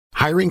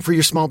Hiring for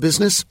your small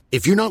business?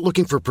 If you're not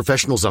looking for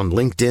professionals on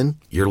LinkedIn,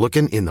 you're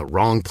looking in the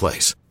wrong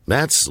place.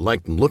 That's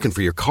like looking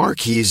for your car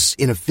keys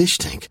in a fish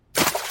tank.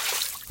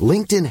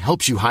 LinkedIn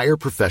helps you hire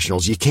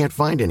professionals you can't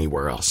find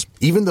anywhere else,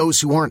 even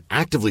those who aren't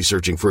actively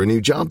searching for a new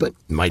job but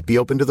might be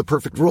open to the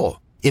perfect role.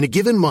 In a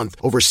given month,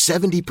 over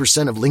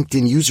 70% of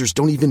LinkedIn users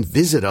don't even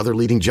visit other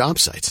leading job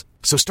sites.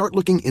 So start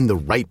looking in the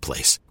right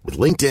place. With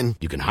LinkedIn,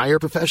 you can hire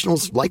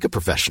professionals like a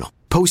professional.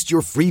 Post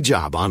your free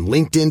job on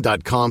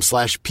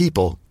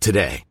linkedin.com/people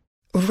today.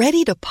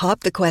 Ready to pop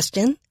the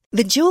question?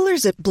 The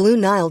jewelers at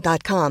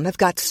BlueNile.com have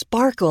got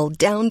sparkle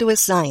down to a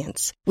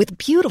science with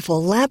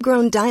beautiful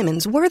lab-grown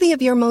diamonds worthy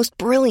of your most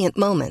brilliant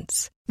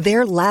moments.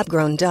 Their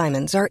lab-grown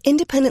diamonds are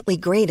independently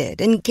graded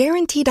and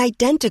guaranteed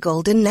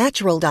identical to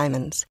natural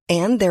diamonds,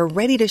 and they're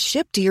ready to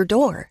ship to your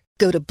door.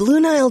 Go to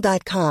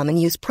BlueNile.com and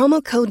use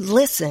promo code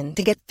LISTEN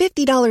to get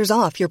 $50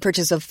 off your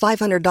purchase of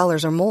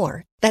 $500 or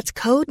more. That's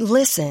code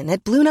LISTEN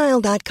at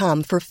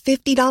BlueNile.com for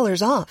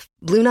 $50 off.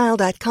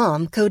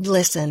 BlueNile.com, code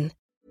LISTEN.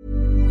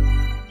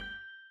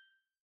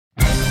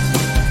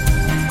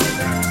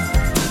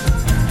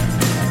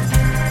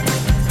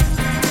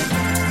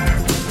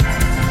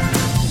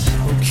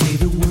 Okay,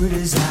 the word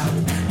is out.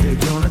 They're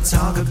gonna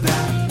talk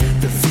about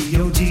the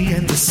VOD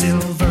and the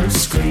silver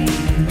screen.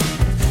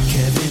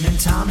 Kevin and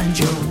Tom and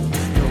Joe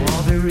know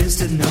all there is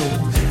to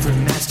know,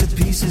 from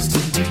masterpieces to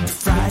deep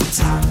fried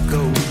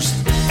tacos.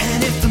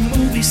 And if the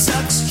movie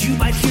sucks, you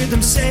might hear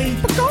them say,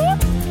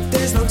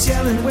 there's no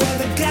telling where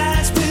the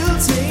guys will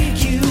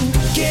take you.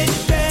 Get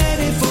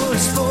ready for a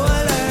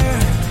spoiler.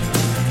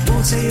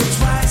 Won't say it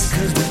twice,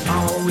 cause we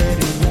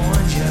already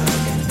warned you.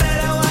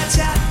 Better watch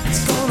out,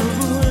 it's gonna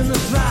ruin the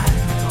plot.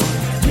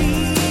 Real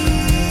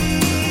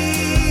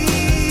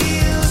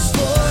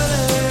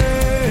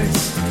spoilers.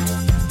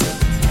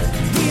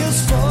 Real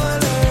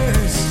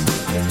spoilers.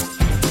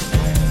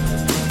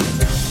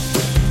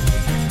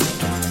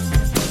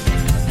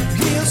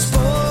 Real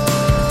spoilers.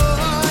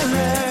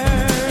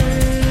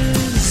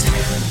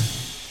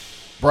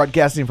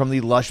 Broadcasting from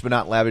the lush but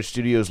not lavish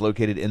studios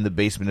located in the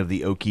basement of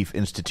the O'Keefe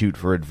Institute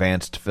for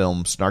Advanced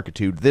Film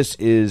Snarkitude, this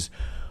is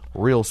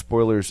Real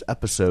Spoilers,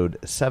 episode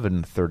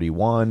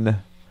 731,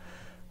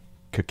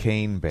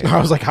 Cocaine Bear.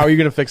 I was like, how are you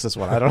going to fix this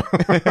one? I don't know.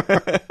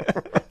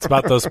 It's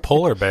about those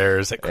polar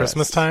bears at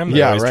Christmas time. They're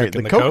Yeah, always right.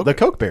 drinking The the Coke, Coke. the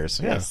Coke Bears.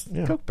 Yes,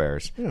 Yeah. Coke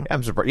Bears. Yeah.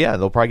 I'm surprised. Yeah,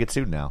 they'll probably get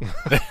sued now.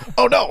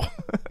 Oh, no.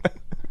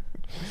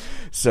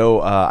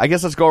 So I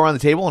guess let's go around the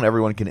table and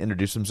everyone can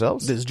introduce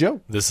themselves. This is Joe.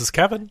 This is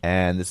Kevin.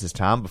 And this is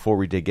Tom. Before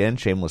we dig in,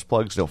 shameless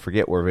plugs. Don't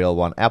forget we're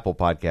available on Apple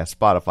Podcasts,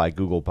 Spotify,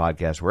 Google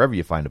Podcasts, wherever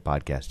you find a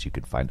podcast, you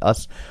can find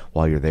us.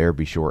 While you're there,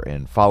 be sure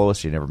and follow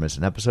us so you never miss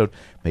an episode.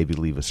 Maybe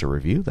leave us a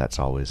review. That's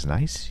always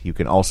nice. You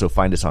can also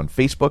find us on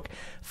Facebook,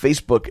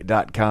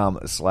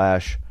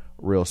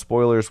 facebook.com/Real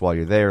Spoilers. While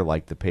you're there,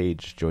 like the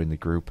page, join the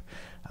group.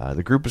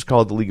 The group is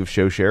called the League of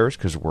Show Sharers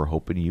because we're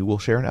hoping you will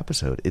share an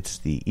episode. It's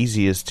the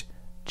easiest,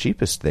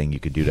 cheapest thing you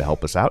could do to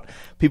help us out.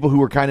 People who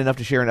were kind enough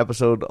to share an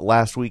episode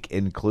last week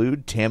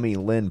include Tammy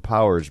Lynn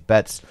Powers,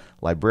 Betts,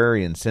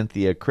 Librarian,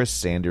 Cynthia, Chris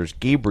Sanders,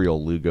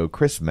 Gabriel Lugo,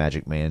 Chris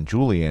Magic Man,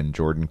 Julianne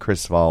Jordan,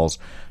 Chris Valls,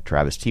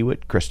 Travis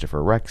Tewitt,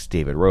 Christopher Rex,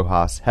 David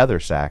Rojas, Heather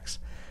Sachs,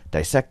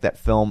 Dissect That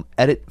Film,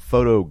 Edit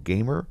Photo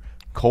Gamer,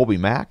 Colby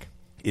Mack,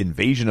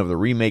 Invasion of the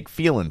Remake,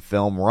 Feelin'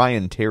 Film,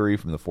 Ryan Terry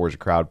from the Forza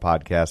Crowd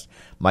podcast,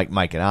 Mike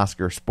and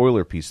Oscar,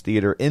 Spoiler Piece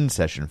Theater, In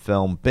Session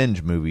Film,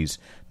 Binge Movies,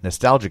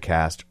 Nostalgia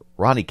Cast,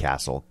 Ronnie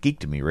Castle, Geek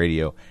to Me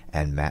Radio,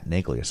 and Matt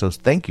Naglia. So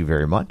thank you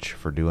very much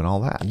for doing all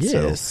that.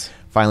 Yes. So,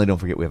 finally, don't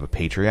forget we have a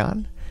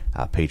Patreon,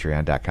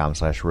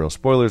 patreon.com/Real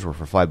Spoilers, where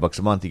for $5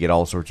 a month you get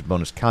all sorts of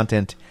bonus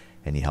content,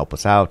 and you help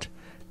us out,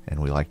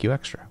 and we like you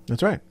extra.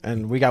 That's right.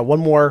 And we got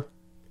one more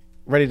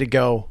ready to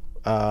go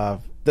that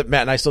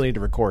Matt and I still need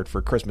to record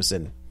for Christmas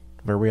in,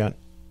 where are we at?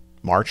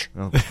 March?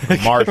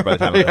 March by the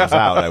time it comes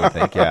out, I would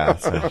think, yeah.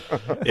 So.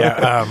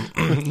 Yeah.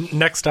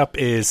 Next up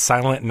is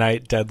Silent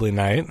Night, Deadly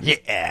Night.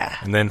 Yeah.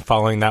 And then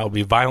following that will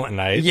be Violent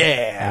Night.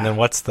 Yeah. And then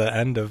what's the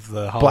end of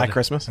the holiday? Black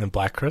Christmas. And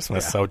Black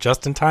Christmas. So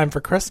just in time for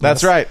Christmas.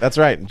 That's right. That's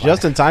right.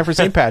 Just in time for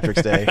St.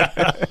 Patrick's Day.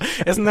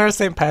 Isn't there a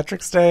St.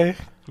 Patrick's Day?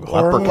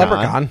 Leprechaun.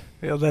 Leprechaun.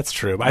 Yeah, that's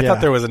true. But I Yeah.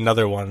 thought there was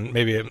another one.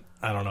 Maybe,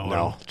 I don't know.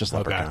 No, just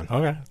Leprechaun.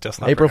 Okay. Just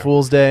April Leprechaun.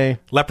 Fool's Day.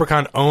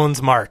 Leprechaun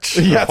owns March.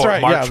 Yeah, that's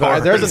right. March Yeah,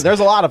 horrors. there's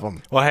a lot of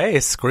them. Well, hey,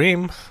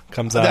 Scream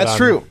comes out. That's on-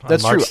 true. on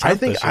That's March true. I 10th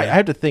think this I year.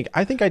 have to think.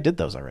 I think I did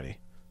those already.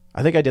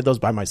 I think I did those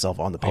by myself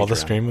on the Patreon. All the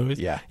Scream movies?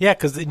 Yeah. Yeah,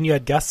 because then you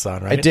had guests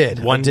on, right? I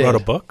did. One I did. wrote a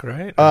book,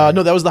 right?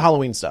 No, that was the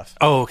Halloween stuff.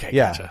 Oh, okay.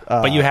 Yeah. Gotcha.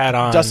 But you had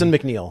on... Dustin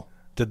McNeil.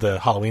 Did the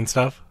Halloween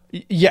stuff?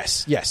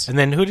 Yes. And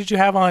then who did you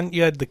have on?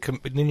 You had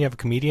didn't you have a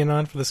comedian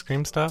on for the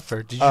Scream stuff?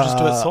 Or did you just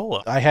do it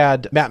solo? I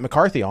had Matt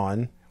McCarthy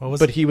on, What was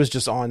but it? he was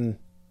just on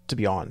to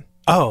be on.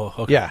 Oh,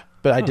 okay. Yeah,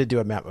 but I did do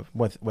a Matt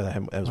with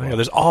him as well. Yeah,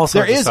 there's all sorts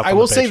There of is. stuff I on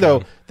will the say though,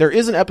 Patreon. there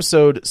is an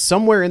episode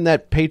somewhere in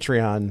that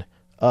Patreon.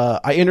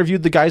 I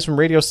interviewed the guys from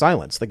Radio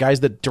Silence, the guys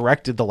that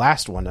directed the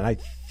last one, and I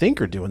think,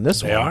 are doing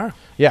this They one. are.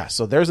 Yeah,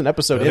 so there's an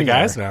episode They're in the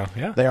guys there. now.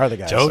 Yeah, They are the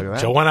guys.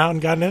 Joe went out and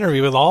got an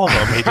interview with all of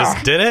them. He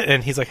just did it,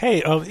 and he's like,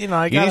 "Hey, I You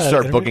got need to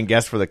start booking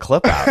guests for the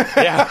clip out.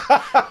 Yeah.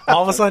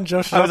 All of a sudden,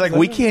 Joe. I was like,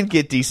 we can't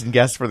get decent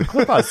guests for the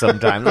clip out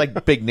sometimes,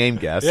 like big name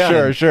guests.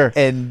 Yeah. Sure.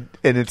 And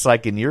it's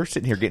like, and you're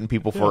sitting here getting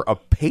people for a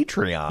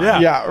Patreon. Yeah.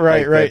 Yeah,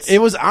 right. that's-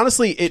 It was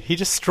honestly He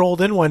just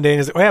strolled in one day and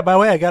he's like, "Oh yeah, by the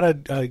way, I got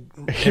a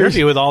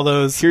interview with all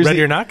those here's Ready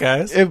the- or Not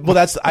guys."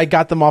 I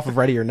got them off of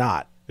Ready or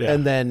Not. Yeah.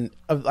 And then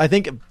I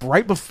think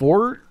right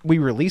before we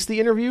released the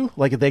interview,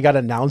 like they got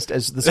announced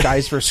as the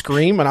guys for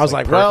Scream, and I was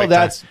like, well, perfect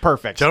that's time.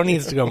 perfect. Joe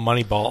needs to go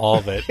Moneyball all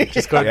of it.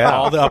 Just go to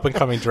all the up and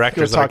coming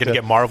directors that are going to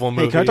get Marvel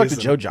movies. Hey, can I talk to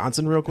and- Joe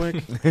Johnson real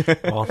quick?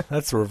 Well,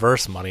 that's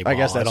reverse Moneyball. I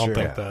guess that's don't true.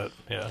 think Yeah. that.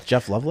 Yeah.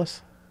 Jeff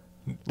Loveless?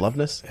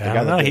 Loveness? I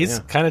don't know. He's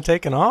kind of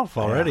taken off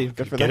already.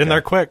 Good for Get that in guy.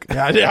 there quick.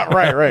 Yeah,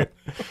 right.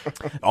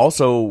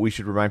 Also, we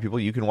should remind people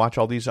you can watch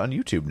all these on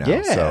YouTube now.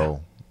 Yeah.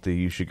 So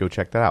you should go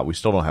check that out. We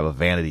still don't have a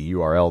vanity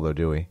URL, though,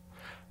 do we?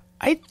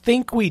 I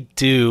think we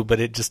do, but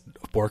it just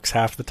works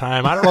half the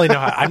time. I don't really know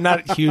how. I'm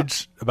not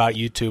huge about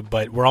YouTube,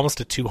 but we're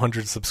almost at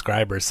 200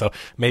 subscribers. So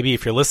maybe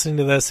if you're listening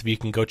to this, if you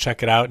can go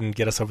check it out and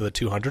get us over the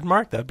 200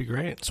 mark, that'd be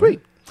great. Sweet.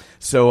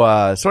 So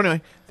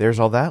anyway, there's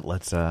all that.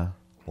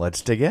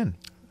 Let's dig in.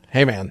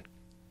 Hey, man.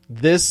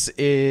 This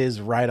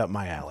is right up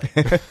my alley.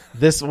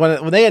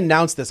 When they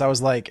announced this, I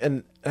was like,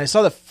 and I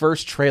saw the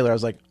first trailer, I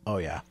was like, oh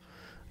yeah,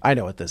 I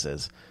know what this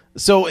is.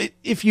 So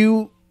if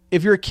you're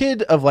a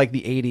kid of like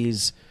the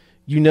 80s,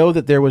 you know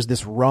that there was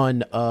this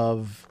run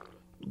of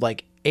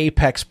like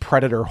apex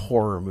predator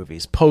horror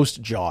movies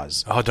post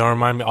Jaws. Oh, don't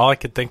remind me. All I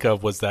could think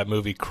of was that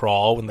movie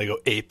Crawl when they go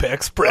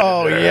Apex Predator.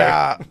 Oh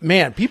yeah,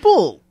 man,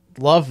 people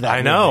love that.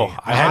 I know. movie.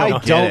 I I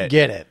don't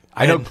get it.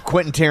 I know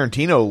Quentin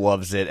Tarantino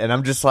loves it, and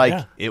I'm just like,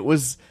 Yeah. it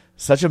was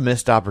such a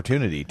missed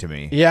opportunity to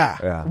me.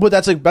 Yeah. But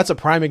that's a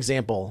prime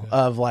example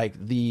of like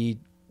the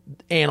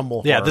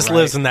animal. Yeah, horror, this right?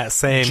 lives in that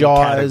same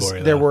Jaws.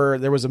 category. There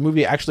though. was a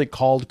movie actually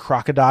called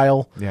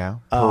Crocodile. Yeah.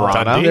 Piranha?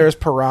 Piranha. There's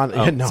Piranha.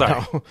 Oh, no,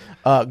 sorry.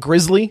 no.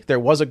 Grizzly. There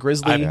was a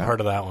Grizzly. I haven't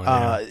heard of that one.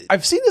 Yeah.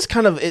 I've seen this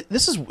kind of.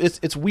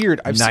 It's weird.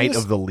 I've seen Night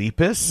this, of the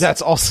Lepus.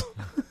 That's also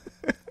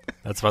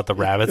That's about the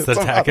rabbits that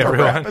about attack the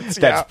everyone. rabbits,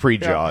 That's yeah,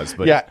 pre-Jaws,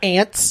 but yeah,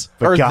 ants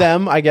but or God-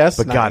 them, I guess.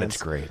 but Not God, ants.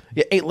 it's great.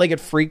 Yeah, eight-legged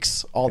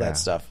freaks, all Yeah. that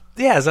stuff.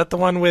 Yeah, is that the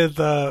one with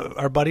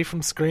our buddy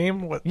from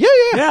Scream? What?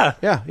 Yeah.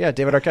 Yeah.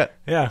 David Arquette.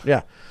 Yeah.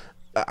 Yeah.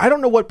 I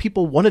don't know what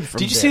people wanted from.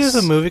 Did you this. see there's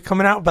a movie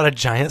coming out about a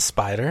giant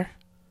spider?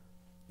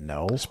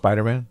 No.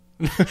 Spider-Man.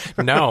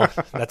 No,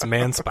 that's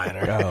Man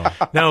Spider.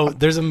 No,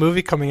 there's a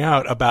movie coming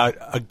out about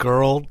a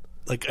girl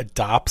like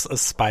adopts a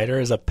spider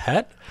as a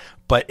pet,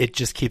 but it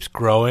just keeps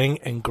growing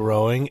and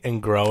growing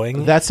and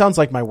growing. That sounds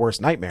like my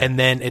worst nightmare. And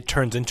then it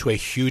turns into a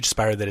huge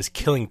spider that is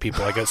killing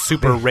people, like a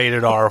super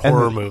rated R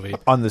horror movie.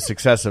 On the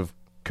success of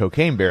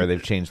Cocaine Bear,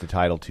 they've changed the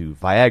title to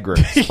Viagra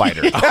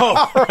Spider.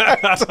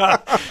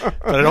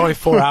 But at only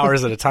 4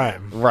 hours at a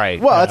time. Right.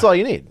 well, that's all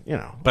you need, you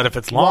know. But if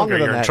it's longer,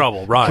 than you're in that,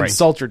 trouble. Run.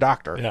 Consult your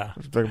doctor. Yeah.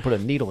 They're gonna put a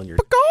needle in your.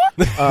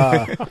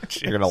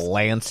 You're going to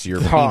lance your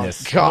Oh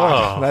penis.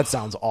 God, Oh. that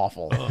sounds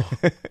awful.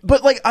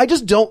 But like, I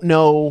just don't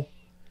know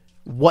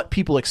what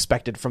people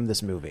expected from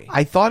this movie.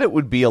 I thought it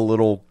would be a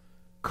little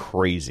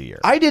crazier.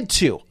 I did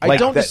too. I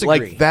don't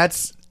disagree. Like,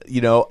 that's,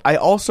 I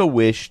also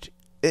wished,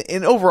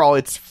 and overall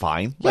it's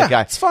fine.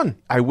 Yeah, it's fun.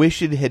 I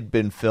wish it had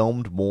been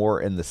filmed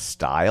more in the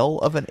style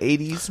of an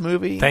 80s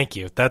movie. Thank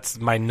you. That's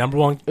my number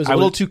one. It was a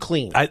little too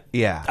clean. I was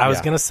yeah.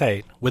 going to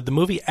say, with the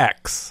movie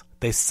X,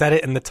 they set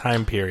it in the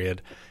time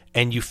period,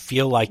 and you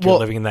feel like you're Well,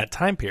 living in that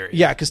time period.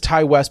 Yeah, because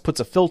Ty West puts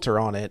a filter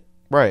on it,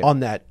 Right. on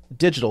that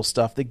digital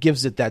stuff that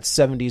gives it that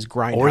 70s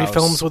grindhouse. Or he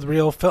films with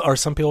real film, or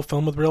some people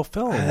film with real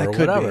film, that or could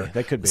be. whatever.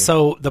 That could be.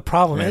 So the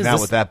problem Man, is, not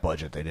this, with that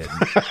budget, they didn't.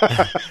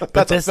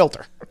 That's a this-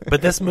 filter.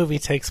 but this movie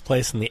takes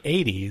place in the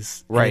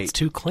 80s, and Right. it's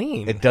too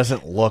clean. It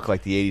doesn't look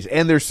like the 80s.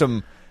 And there's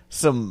some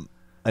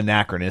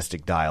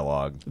anachronistic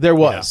dialogue. There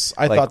was.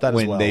 I Like thought that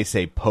when as well. they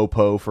say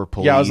popo for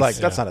police. Yeah, I was like,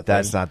 that's not a thing.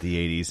 That's not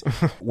the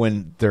 80s.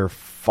 When they're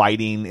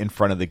fighting in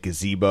front of the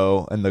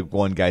gazebo and the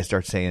one guy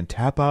starts saying,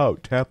 tap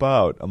out, tap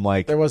out. I'm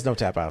like, There was no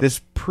tap out. this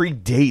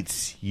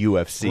predates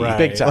UFC. Right.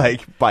 Big time.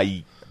 Like,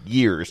 by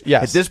years.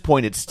 Yes. At this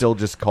point, it's still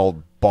just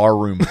called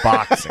barroom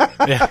boxing.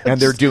 And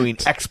they're doing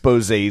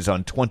exposés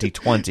on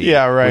 2020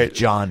 Yeah, right. with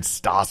John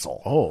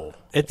Stossel. Oh.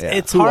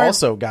 It's Who hard.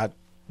 also got.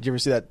 Did you ever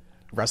see that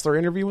wrestler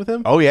interview with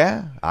him? Oh,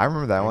 yeah. I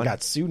remember that one.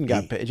 Got sued and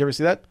got paid. Did you ever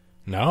see that?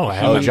 No, I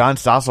Oh, haven't. John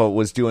Stossel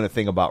was doing a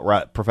thing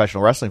about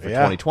professional wrestling for Yeah.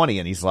 2020,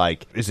 and he's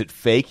like, is it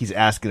fake? He's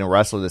asking a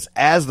wrestler this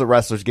as the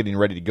wrestler's getting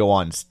ready to go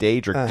on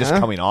stage or just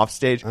coming off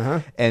stage.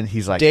 And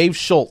he's like, Dave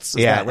Schultz.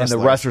 Is yeah, that and the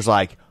wrestler. wrestler's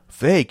like,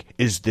 fake?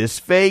 Is this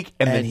fake?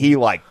 And then And he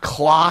like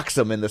clocks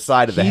him in the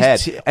side of the He's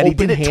head. And he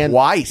did open it hand-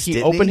 twice, He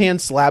didn't open he?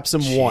 hand slaps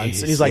him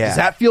once. And he's like, yeah. does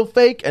that feel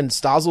fake? And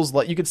Stossel's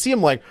like, you could see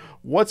him like,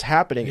 what's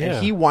happening? Yeah.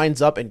 And he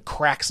winds up and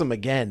cracks him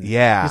again.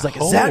 Yeah. He's like,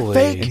 is that Holy.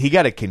 fake? And he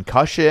got a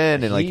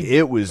concussion, and like He-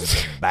 it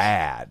was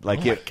bad. Like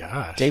Oh my it,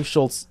 gosh. Dave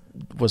Schultz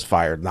was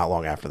fired not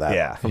long after that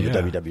Yeah. from Yeah.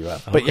 the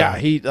WWF. But yeah,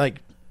 he like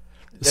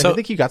I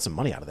think he got some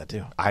money out of that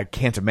too. I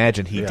can't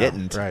imagine he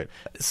didn't. Right.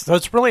 So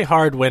it's really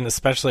hard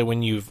especially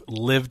when you've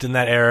lived in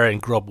that era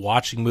and grew up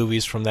watching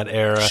movies from that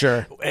era.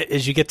 Sure.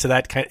 As you get to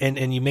that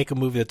and you make a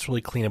movie that's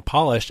really clean and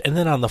polished, and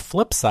then on the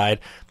flip side,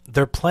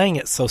 they're playing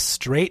it so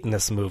straight in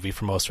this movie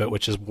for most of it,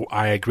 which is,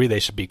 I agree, they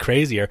should be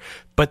crazier.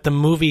 But the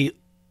movie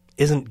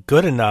isn't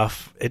good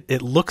enough.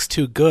 It looks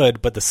too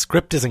good, but the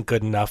script isn't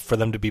good enough for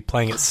them to be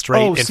playing it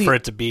straight for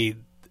it to be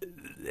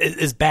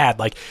is bad.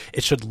 Like,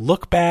 it should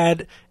look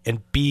bad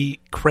and be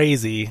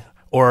crazy,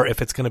 or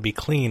if it's going to be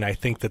clean, I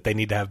think that they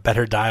need to have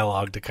better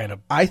dialogue to kind of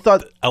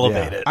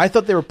elevate it. I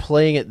thought they were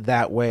playing it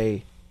that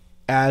way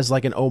as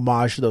like an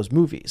homage to those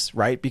movies,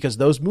 right? Because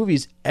those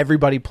movies,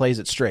 everybody plays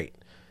it straight.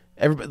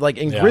 Everybody, like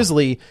in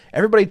Grizzly,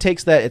 everybody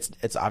takes that.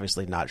 It's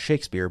obviously not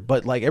Shakespeare,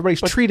 but like everybody's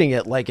treating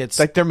it like it's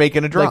like they're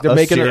making a drama, like they're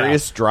making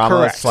serious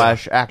drama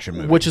 / action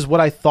movie, which is what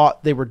I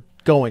thought they were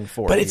going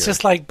for. But it's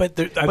just like,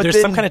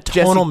 there's some kind of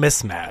tonal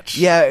mismatch.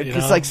 Yeah,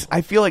 because like I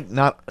feel like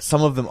not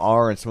some of them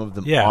are and some of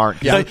them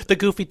aren't. Yeah, the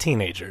goofy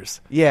teenagers.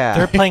 Yeah,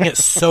 they're playing it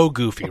so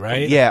goofy,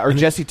 right? Yeah, or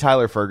Jesse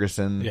Tyler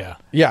Ferguson.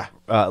 Yeah.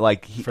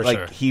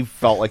 He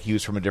felt like he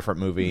was from a different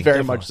movie.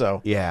 Very much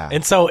so. Yeah.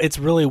 And so it's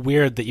really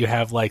weird that you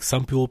have like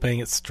some people playing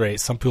it straight,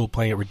 some people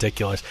playing it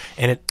ridiculous,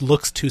 and it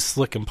looks too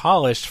slick and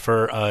polished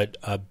for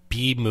a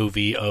B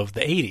movie of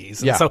the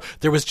 80s. And so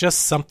there was just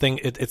something,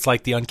 it's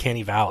like the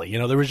Uncanny Valley. You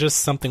know, there was just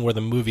something where the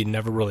movie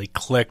never really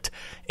clicked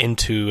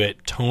into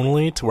it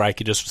tonally to where I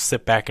could just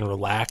sit back and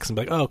relax and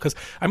be like, oh, because,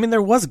 I mean,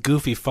 there was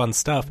goofy, fun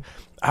stuff.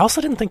 I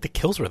also didn't think the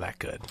kills were that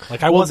good.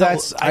 Like I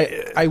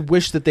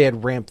wish that they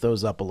had ramped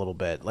those up a little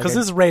bit. Because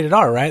this is rated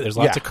R, right? There's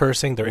lots of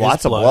cursing. There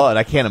lots is blood. of blood.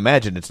 I can't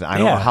imagine it's. I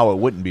don't know how it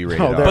wouldn't be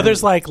rated R. But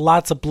there's like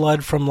lots of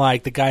blood from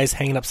like the guys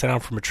hanging upside down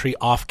from a tree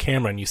off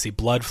camera, and you see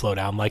blood flow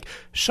down. Like,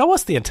 show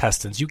us the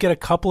intestines. You get a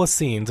couple of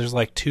scenes. There's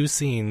like 2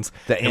 scenes.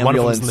 The one of them's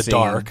ambulance in the scene.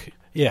 dark.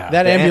 Yeah,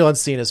 that ambulance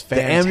scene is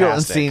fantastic. The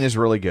ambulance scene is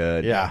really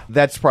good. Yeah,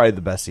 that's probably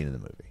the best scene in the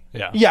movie.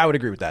 Yeah, I would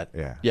agree with that.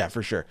 Yeah,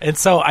 for sure. And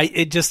so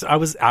I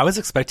was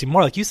expecting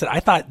more. Like you said, I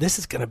thought this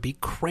is going to be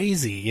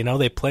crazy. You know,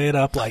 they play it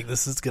up like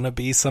this is going to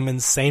be some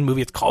insane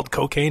movie. It's called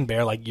Cocaine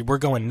Bear. Like we're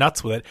going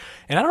nuts with it.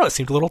 And I don't know, it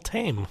seemed a little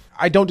tame.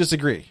 I don't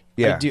disagree.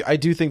 Yeah, I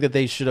do think that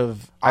they should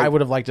have. I would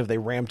have liked if they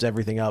ramped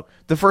everything up.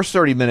 The first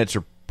 30 minutes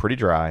are pretty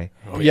dry.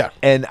 Oh, yeah.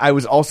 And I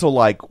was also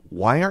like,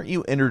 why aren't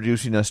you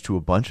introducing us to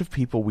a bunch of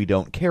people we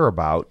don't care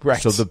about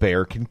so the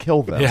bear can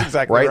kill them? Yeah,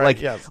 exactly.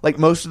 Right. Like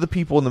most of the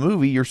people in the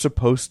movie you're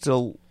supposed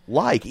to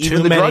like,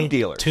 even the drug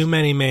dealers. Too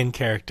many main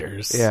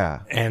characters.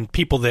 Yeah. And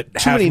people that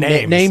too have many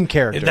names. Name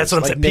characters. That's what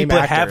I'm like saying. People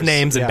that have actors.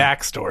 names and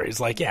backstories.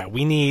 Like,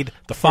 we need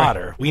the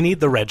fodder. Right. We need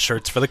the red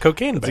shirts for the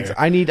cocaine bear.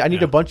 I need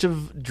a bunch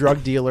of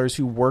drug dealers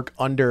who work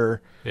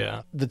under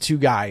the 2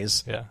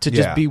 guys to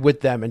just be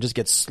with them and just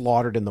get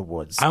slaughtered in the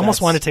woods. I almost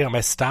want to take out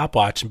my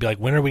stopwatch and be like,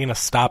 when are we going to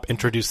stop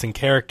introducing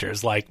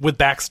characters like with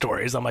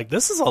backstories? I'm like,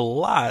 this is a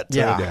lot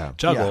to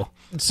juggle.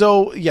 Yeah.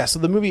 So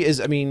the movie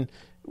is, I mean,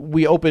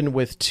 we open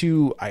with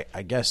 2,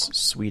 I guess,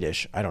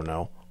 Swedish, I don't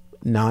know,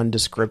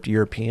 nondescript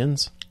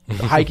Europeans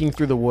hiking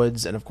through the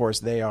woods. And of course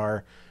they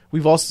are,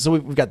 we've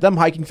got them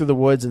hiking through the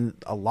woods and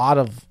a lot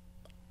of,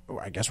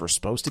 I guess we're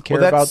supposed to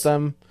care about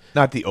them.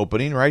 Not the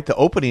opening, right? The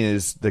opening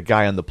is the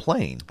guy on the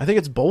plane. I think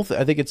it's both.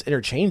 I think it's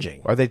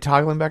interchanging. Are they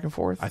toggling back and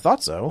forth? I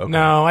thought so. Okay.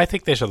 No, I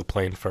think they show the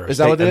plane first. Is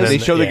that what it is? They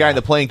show the guy on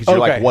the plane because you're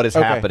like, what is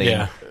happening?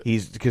 Yeah.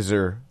 He's because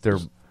they're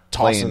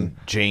playing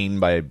Jane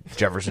by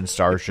Jefferson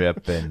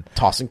Starship and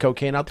tossing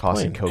cocaine out the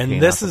plane.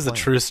 And this is the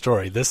true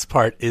story. This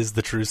part is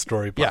the true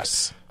story part.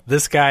 Yes.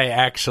 This guy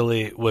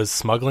actually was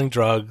smuggling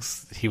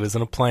drugs. He was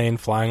in a plane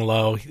flying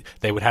low.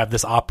 They would have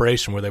this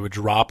operation where they would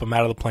drop him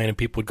out of the plane and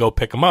people would go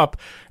pick him up.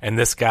 And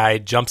this guy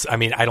jumps. I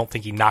mean, I don't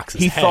think he knocks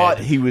his head. He thought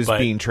he was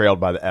being trailed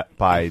by the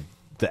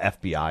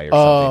FBI or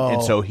something.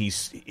 And so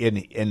he's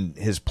in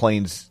his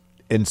planes.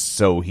 And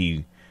so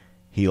he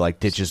like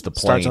ditches the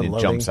plane and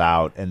jumps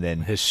out. And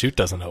then his chute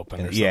doesn't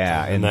open. Or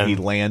yeah. something. And then he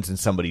lands in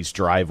somebody's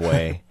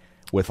driveway.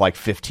 With like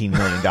 $15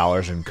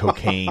 million in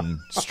cocaine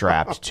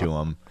strapped to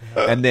him.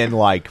 And then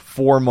like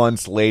 4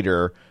 months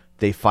later,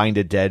 they find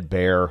a dead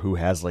bear who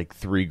has like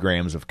 3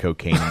 grams of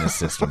cocaine in his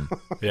system.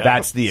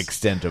 That's the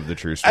extent of the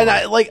true story. And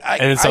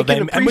I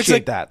can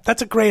appreciate that.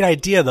 That's a great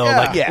idea though.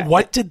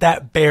 What did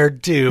that bear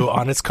do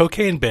on his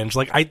cocaine binge?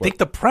 Like, I think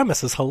the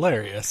premise is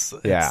hilarious.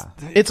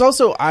 It's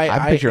also,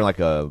 I'm picturing like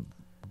a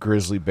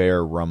grizzly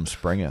bear rum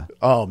Springer.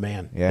 Oh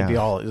man. Yeah. It'd be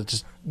all,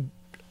 just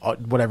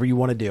whatever you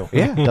want to do.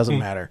 Yeah. It doesn't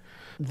matter.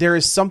 There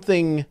is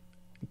something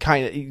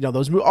kind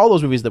of, all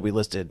those movies that we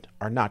listed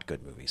are not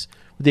good movies,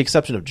 with the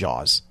exception of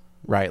Jaws,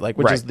 right? Like,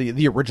 which is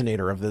the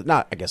originator of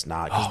the, I guess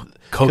not.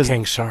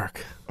 Cocaine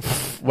shark.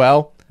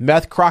 Well,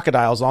 meth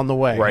crocodiles on the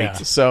way. Right. Yeah.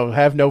 So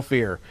have no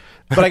fear.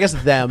 But I guess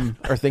them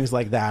or things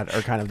like that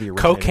are kind of the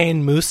originator.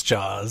 Cocaine moose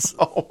jaws.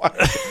 Oh,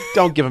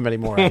 don't give them any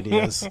more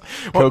ideas.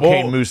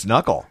 Cocaine moose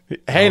knuckle.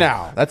 Hey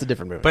now, that's a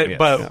different movie.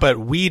 But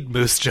weed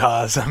moose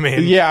jaws. I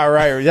mean, yeah,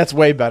 right. That's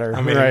way better.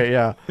 I mean, right?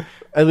 Yeah.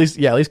 At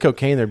least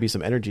cocaine, there'd be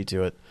some energy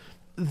to it.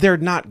 They're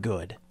not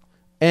good.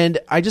 And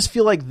I just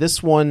feel like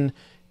this one,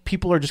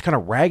 people are just kind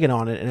of ragging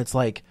on it. And it's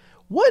like,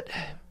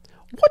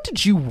 What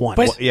did you want?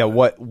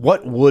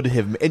 What would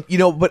have, and,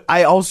 but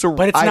I also,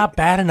 But it's not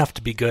bad enough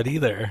to be good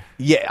either.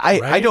 Yeah, I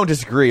Right? don't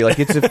disagree. Like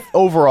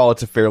overall,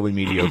 it's a fairly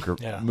mediocre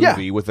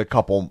movie Yeah. with a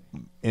couple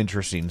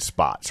interesting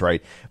spots,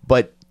 right?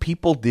 But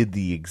people did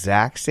the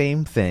exact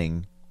same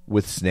thing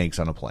with Snakes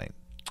on a Plane.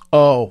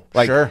 Oh,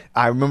 Like, sure.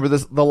 I remember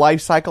the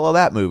life cycle of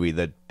that movie,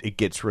 that it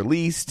gets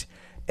released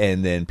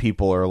and then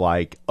people are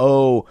like,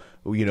 oh,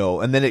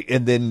 and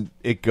then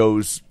it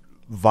goes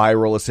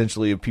viral,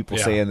 essentially, of people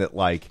saying that,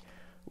 like,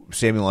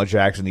 Samuel L.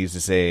 Jackson used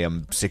to say,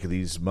 I'm sick of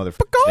these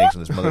motherfucking snakes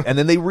on this mother, and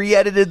then they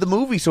re-edited the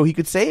movie so he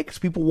could say it because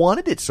people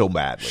wanted it so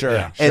badly. Sure,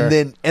 Yeah. sure.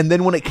 And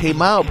then when it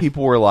came out,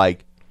 people were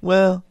like,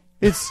 well,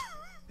 it's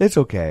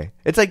okay.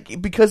 It's like,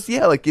 because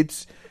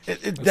it's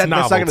That's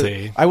not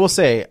novelty. gonna, I will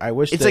say, I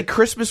wish it's that, like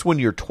Christmas when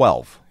you're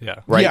 12. Yeah.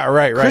 Right? Yeah,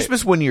 right.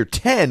 Christmas when you're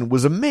 10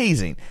 was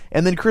amazing.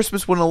 And then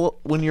Christmas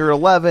when you're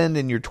 11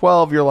 and you're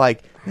 12, you're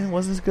like, man, it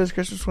wasn't as good as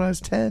Christmas when I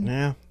was 10.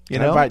 yeah. You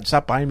Can know? I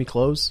stop buying me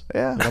clothes.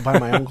 Yeah. I'll buy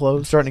my own I'm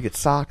clothes. starting to get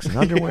socks and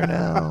underwear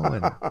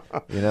now.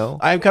 And,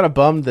 I'm kind of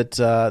bummed that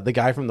the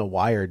guy from The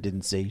Wire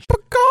didn't say.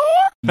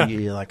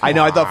 You're like, I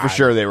know. I thought for "Come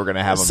sure they were going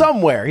to have him on."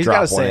 Somewhere he's drop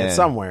got to one say in. it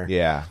somewhere.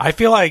 Yeah. I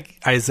feel like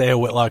Isaiah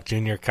Whitlock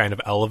Jr. kind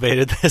of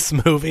elevated this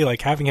movie.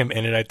 Like, having him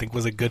in it, I think,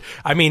 was a good.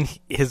 I mean,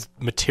 his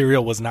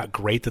material was not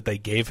great that they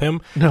gave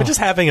him, but just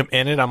having him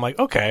in it, I'm like,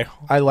 okay.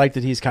 I like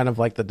that he's kind of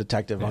like the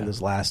detective on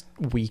this last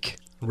week.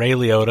 Ray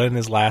Liotta in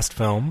his last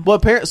film. Well,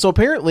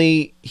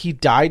 apparently he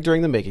died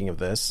during the making of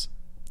this,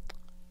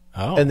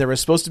 Oh, and there was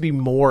supposed to be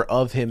more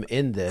of him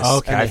in this.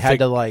 Okay, and they I had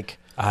to like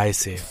I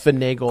see.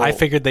 finagle. I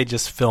figured they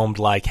just filmed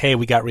like, hey,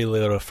 we got Ray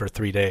Liotta for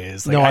 3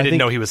 days. Like, no, I didn't think,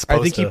 know he was supposed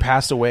I think to. he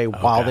passed away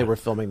while Okay. they were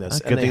filming this.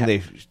 Good thing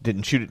they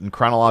didn't shoot it in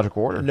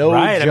chronological order. No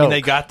Right, joke. I mean,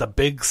 they got the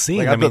big scene.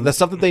 They got I mean, the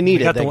stuff that they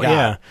needed. They got.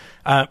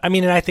 Yeah, I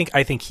mean, and I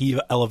think he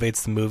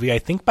elevates the movie. I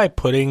think by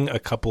putting a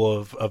couple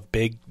of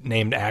big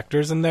named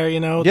actors in there,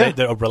 Yeah.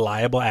 they're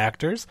reliable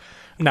actors.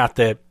 Not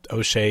that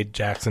O'Shea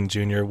Jackson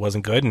Jr.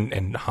 wasn't good,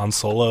 and Han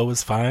Solo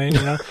was fine.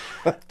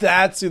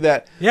 That's who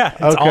that. Yeah,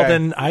 it's Okay.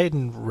 Alden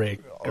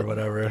Ehrenreich or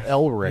whatever.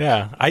 Elric.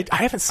 Yeah, I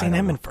haven't seen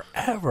him in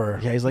forever.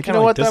 Yeah, he's like, Kinda,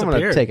 you know what? I'm going to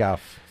disappeared. take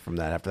off from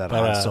that after that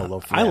But, Han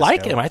Solo. I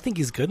like fiasco. him. I think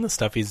he's good in the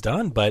stuff he's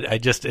done. But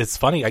it's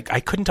funny. I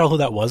couldn't tell who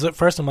that was at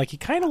first. I'm like, he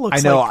kind of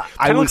looks. I know, Like,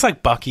 I kind of was- looks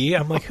like Bucky.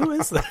 I'm like, who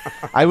is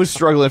that? I was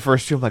struggling at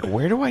first too. I'm like,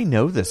 where do I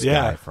know this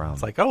guy from?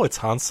 It's like, oh, it's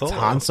Han Solo.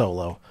 Han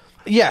Solo.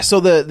 Yeah, so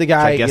the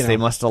guy. I guess you know, they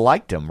must have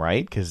liked him,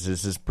 right? Because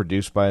this is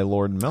produced by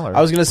Lord Miller. I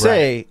was going to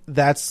say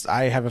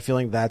I have a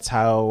feeling that's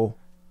how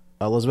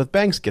Elizabeth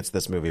Banks gets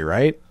this movie,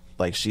 right?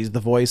 Like she's the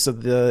voice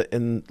of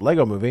in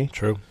Lego Movie.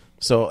 True.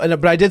 So,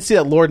 but I did see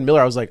that Lord Miller.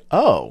 I was like,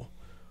 oh,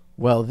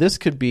 well, this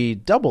could be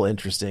double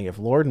interesting if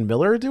Lord and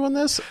Miller are doing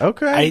this.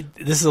 Okay,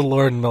 This is a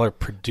Lord and Miller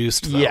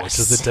produced, though, Yes. which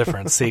is the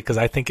difference. See, because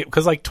I think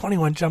because like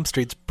 21 Jump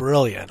Street's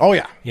brilliant. Oh,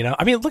 yeah.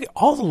 I mean, look at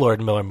all the Lord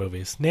and Miller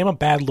movies. Name a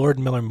bad Lord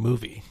and Miller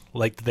movie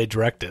like that they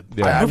directed.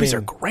 Yeah. The movies I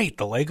mean- are great.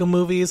 The Lego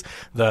movies,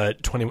 the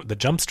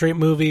Jump Street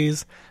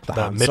movies, the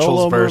Han Mitchell's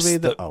Solo verse.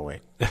 movie. Oh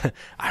wait,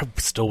 I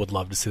still would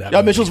love to see that. yeah,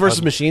 movie. Mitchell's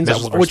versus Machines,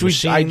 Mitchell's which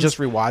versus I Machines. just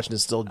rewatched and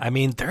is still. I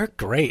mean, they're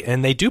great,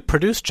 and they do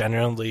produce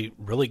generally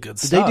really good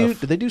Did stuff.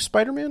 Did they do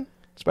Spider-Man?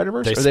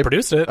 Spider-Verse? They Or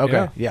produced it,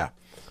 Okay, yeah.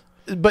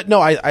 But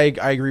no, I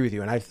agree with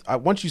you. And I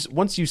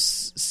once you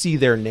see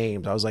their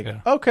names, I was like,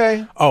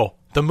 okay, Oh,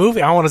 the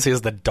movie I want to see is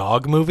the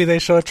dog movie they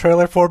show a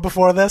trailer for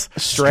before this.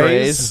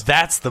 Strays.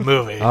 That's the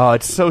movie. Oh,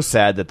 it's so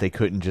sad that they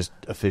couldn't just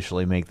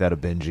officially make that a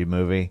Benji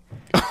movie.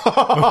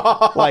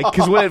 Like,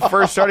 because when it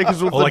first started,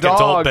 because with the Like dog,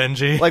 adult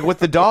Benji. like with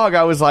the dog,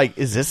 I was like,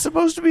 "Is this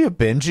supposed to be a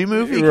Benji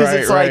movie?" Because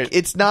it's Right, like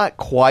it's not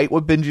quite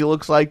what Benji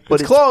looks like, but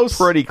It's close.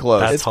 pretty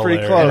close. That's it's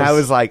pretty hilarious. And I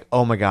was like,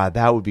 "Oh my god,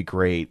 that would be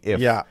great if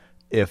Yeah.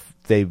 if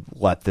they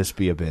let this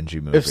be a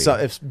Benji movie." if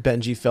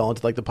Benji fell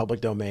into like the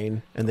public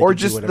domain and they or could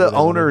do just whatever the they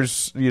wanted.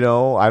 owners,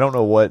 I don't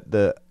know what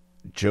the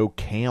Joe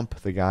Camp,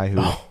 the guy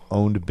who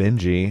owned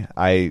Benji,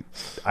 I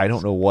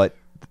don't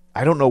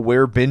know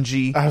where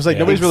Benji. I was like,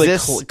 nobody's really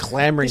exists.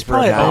 clamoring He's for a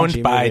probably Benji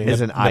owned by movie. As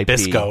an IP.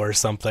 Nabisco or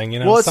something.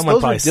 Well, it's- Someone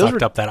those probably were- those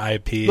sucked were- up that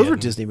IP. Those were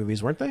and- Disney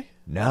movies, weren't they?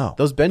 No,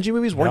 Those Benji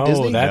movies weren't No,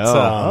 Disney. that's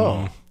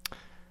No.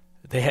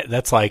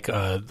 that's like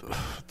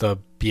the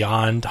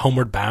Beyond,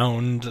 Homeward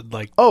Bound.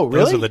 Like, Oh, Those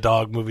really? are the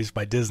dog movies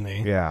by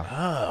Disney.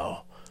 yeah,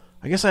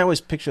 I guess I always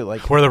picture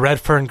like, Where the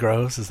red fern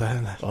grows. Is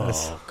that?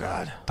 oh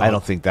god, I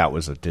don't think that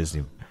was a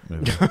Disney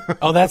movie.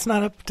 Oh, that's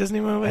not a Disney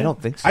movie. I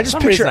don't think so. I just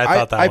some picture reason I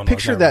thought that I one was,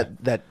 picture never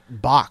that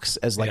box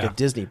as like Yeah. a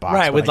Disney box,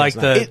 right but with I like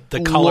guess not.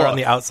 the color on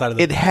the outside of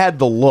the. It had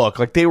the look.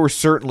 Like they were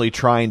certainly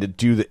trying to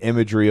do the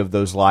imagery of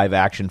those live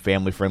action,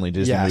 family friendly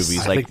Disney Yes.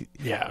 movies. I Like, think-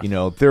 yeah.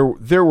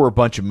 there were a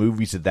bunch of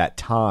movies at that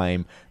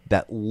time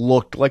that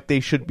looked like they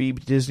should be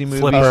Disney movies.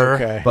 Flipper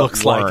okay. but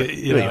looks like weren't. it.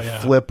 You know, yeah.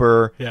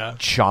 Flipper, Yeah.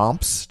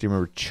 Chomps. Do you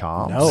remember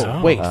Chomps?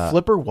 No, wait,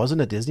 Flipper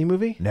wasn't a Disney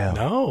movie?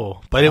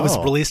 No, but it was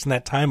released in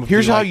that time. Of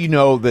Here's being how like, you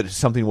know that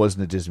something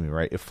wasn't a Disney movie,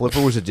 right? If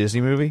Flipper was a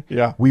Disney movie,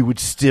 Yeah. we would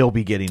still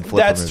be getting Flipper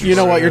That's- movies. you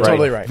know what, you're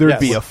totally right. There'd Yes.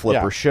 be a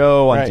Flipper Yeah.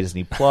 show on Right.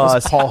 Disney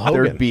Plus. Paul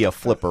Hogan. There'd be a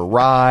Flipper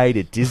ride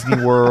at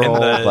Disney World. and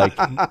the, like,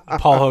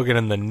 Paul Hogan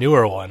in the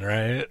newer one,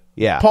 right?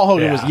 yeah. Paul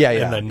Hogan was, yeah.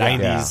 in the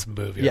 90s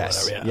movie. Or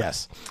Yes, whatever, yeah.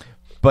 yes.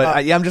 But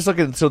I'm just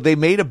looking. So they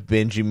made a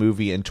Benji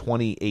movie in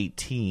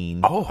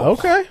 2018. Oh,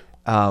 Okay.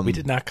 we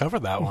did not cover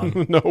that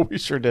one. No, we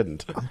sure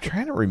didn't. I'm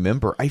trying to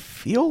remember. I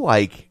feel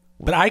like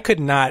But I could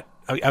not.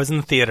 I was in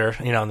the theater,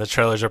 you know, and the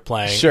trailers are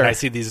playing. Sure. And I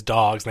see these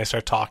dogs, and they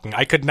start talking.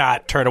 I could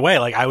not turn away.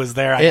 Like I was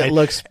there. It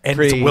looks and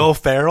pretty- it's Will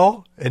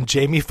Ferrell and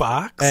Jamie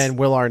Foxx And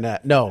Will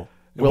Arnett. No.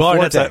 Will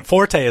Arnett's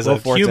Forte is Will a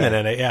Forte. human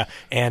in it, yeah.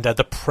 And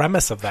the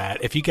premise of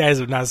that, if you guys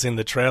have not seen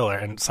the trailer,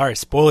 and sorry,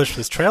 spoilers for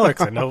this trailer,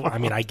 because I know, I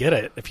mean, I get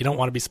it. If you don't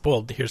want to be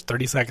spoiled, here's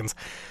 30 seconds.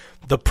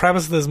 The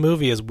premise of this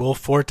movie is Will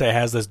Forte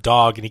has this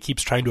dog, and he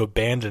keeps trying to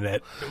abandon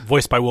it.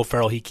 Voiced by Will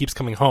Ferrell, he keeps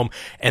coming home,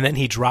 and then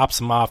he drops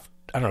him off,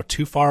 I don't know,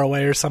 too far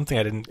away or something.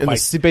 I didn't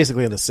quite...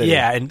 Basically in the city.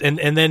 Yeah, and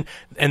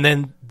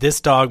then this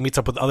dog meets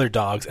up with other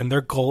dogs, and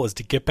their goal is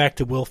to get back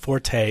to Will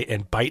Forte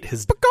and bite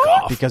his dog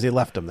off. Because he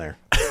left him there.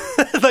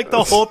 Like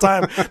the whole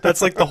time,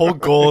 that's like the whole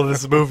goal of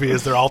this movie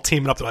is they're all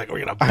teaming up. They're like, we're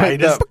gonna bite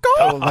his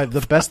dog off.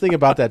 The best thing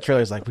about that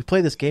trailer is like we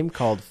play this game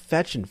called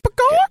Fetch and F***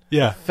 It.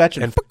 Yeah, Fetch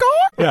and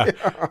yeah.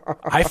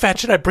 I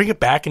fetch it, I bring it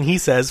back, and he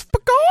says,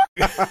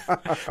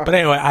 but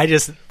anyway,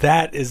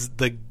 that is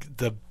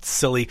the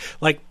silly,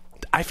 like,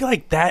 I feel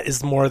like that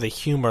is more the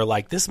humor.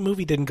 Like, this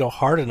movie didn't go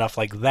hard enough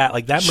like that.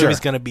 Like, that Sure. movie's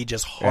going to be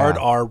just hard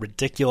R,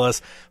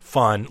 ridiculous,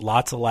 fun,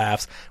 lots of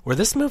laughs. Where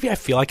this movie, I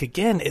feel like,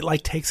 again, it,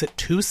 like, takes it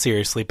too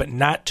seriously, but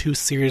not too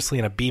seriously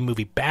in a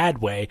B-movie bad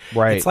way.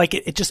 Right. It's like,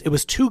 it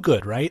was too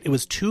good, right? It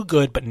was too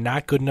good, but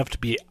not good enough to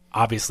be,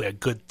 obviously, a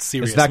good,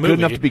 serious it's not movie. good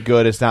enough to be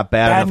good. It's not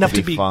bad enough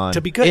to be fun.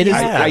 To be good, It is-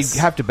 I yes.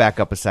 have to back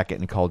up a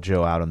second and call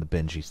Joe out on the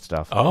Benji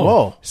stuff. Oh.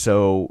 Whoa.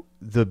 So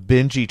the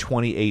Benji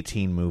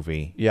 2018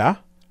 movie, Yeah.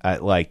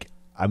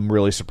 I'm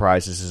really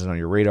surprised this isn't on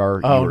your radar.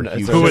 Oh, You were no,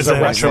 huge- so Who there's is a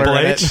it? wrestler Triple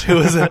in H? it. Who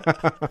is it?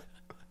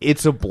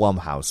 It's a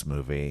Blumhouse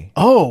movie.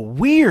 Oh,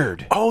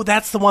 weird. Oh,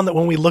 that's the one that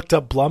when we looked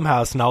up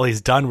Blumhouse and all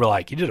he's done, we're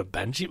like, you did a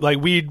Benji? Like,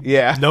 we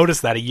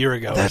noticed that a year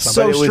ago. That's or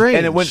so something. But strange.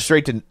 and it went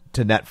straight to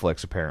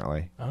Netflix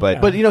apparently.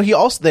 But you know,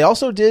 they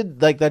also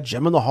did like that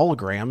Gem and the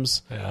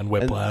Holograms Yeah, and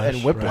Whiplash,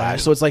 and Whiplash. right.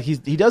 So it's like he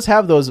does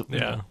have those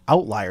Yeah.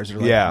 outliers. That are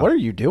like, Yeah. what are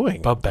you doing?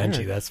 About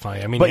Benji, that's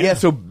funny. I mean, But yeah,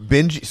 so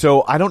Benji.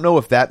 So I don't know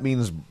if that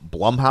means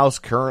Blumhouse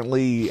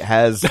currently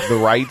has the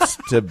rights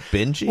to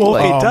Benji. well,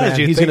 if Like, he does, man,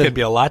 you'd he's think gonna- it'd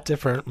be a lot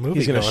different movie.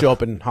 He's going to going. show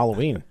up in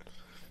Halloween.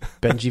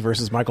 Benji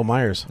versus Michael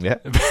Myers. yeah,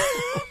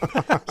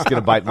 he's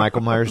gonna bite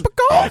Michael Myers.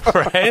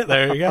 Right?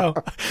 There you go.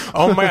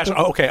 Oh my gosh.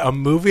 Okay, a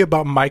movie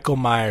about Michael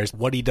Myers,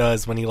 what he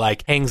does when he,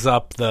 like, hangs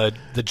up the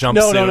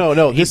jumpsuit.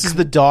 No. This is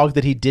the dog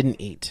that he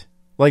didn't eat.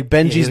 Like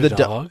Benji's ate the a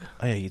dog. dog?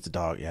 Oh, yeah, he eats a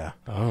dog. Yeah.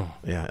 Oh.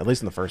 Yeah. At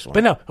least in the first one.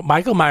 But no,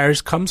 Michael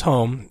Myers comes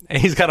home and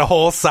he's got a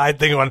whole side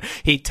thing on.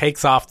 He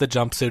takes off the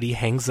jumpsuit, he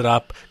hangs it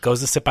up,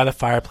 goes to sit by the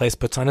fireplace,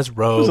 puts on his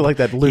robe. Was it like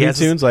that He Looney has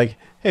his- Tunes? Like,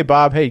 hey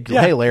Bob, hey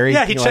Larry.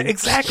 Yeah, he You know, like,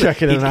 exactly.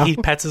 checking him out. He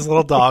pets his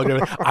little dog.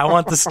 I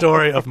want the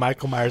story of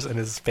Michael Myers and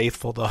his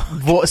faithful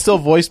dog. Still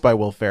voiced by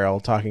Will Ferrell,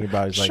 talking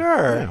about. He's like,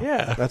 Sure,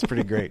 yeah. that's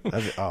pretty great.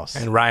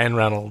 And Ryan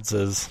Reynolds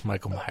is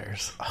Michael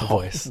Myers, the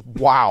voice.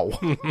 Wow.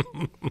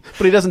 But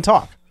he doesn't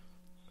talk.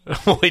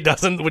 Well, he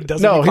doesn't. No, he he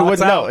clocks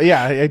wouldn't. out. No,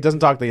 yeah, he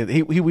doesn't talk.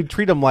 He would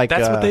treat him like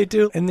That's what they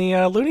do in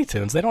the Looney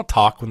Tunes. They don't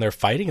talk when they're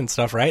fighting and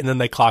stuff, right? And then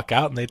they clock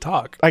out and they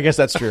talk. I guess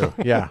that's true.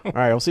 Yeah. All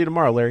right, we'll see you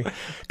tomorrow, Larry.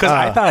 Because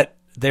I thought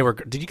they were.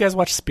 Did you guys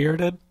watch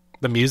Spirited,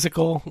 the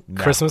musical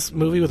Christmas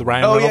movie with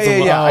Ryan Oh, Reynolds? yeah,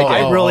 and yeah, Will- yeah, I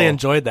did. I really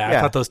enjoyed that. Yeah.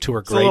 I thought those two were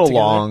It's great. a little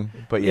together. long,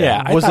 but yeah.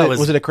 Yeah, I Was thought it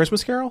was it a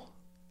Christmas Carol?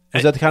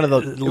 Is that the kind of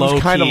the? It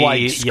was kind of like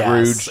low-key, Scrooge.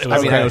 yes, it I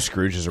was mean, I know like-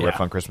 Scrooge is a riff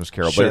yeah. on Christmas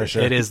Carol, Sure, but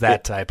sure. It is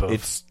that type of.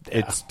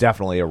 it's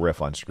definitely a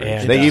riff on Scrooge.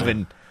 And, They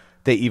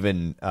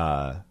even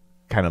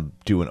kind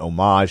of do an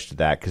homage to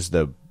that because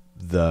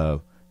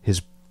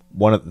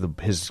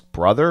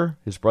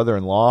his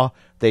brother-in-law,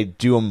 they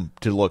do him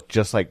to look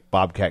just like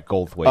Bobcat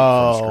Goldthwait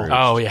from Scrooge.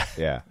 Oh yeah.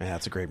 Yeah. Yeah,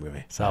 that's a great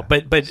movie. So,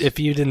 but if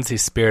you didn't see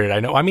Spirited, I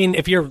know. I mean,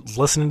 if you're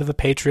listening to the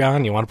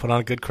Patreon, you want to put on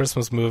a good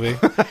Christmas movie.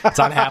 It's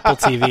on Apple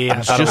TV. And I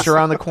It's thought it just was-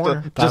 around the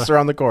corner. Just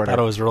around the corner. Thought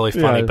it was really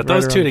funny. Yeah, But right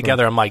those around two the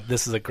together, I'm like,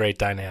 this is a great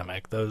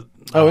dynamic. Those.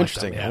 I Oh, like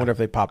interesting. them, yeah. I wonder if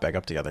they pop back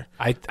up together.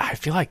 I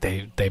feel like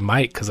they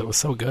might because it was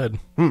so good.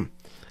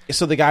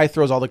 So the guy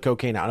throws all the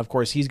cocaine out. And of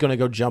course, he's going to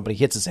go jump, and he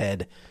hits his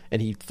head,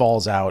 and he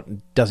falls out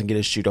and doesn't get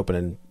his chute open,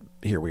 and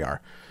here we are.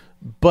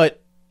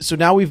 But so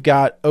now we've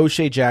got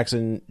O'Shea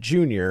Jackson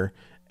Jr.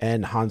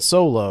 and Han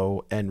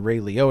Solo and Ray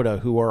Liotta,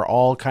 who are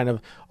all kind of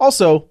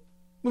also.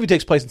 Movie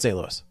takes place in St.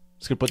 Louis.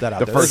 Just gonna put that out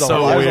there. first- There's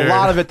so there's a weird.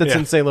 lot of it that's Yeah.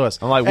 in St. Louis.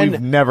 I'm like, And-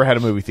 we've never had a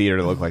movie theater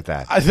to look like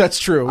that. that's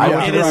true. I Yeah.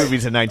 went to the It is-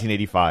 movies in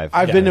 1985.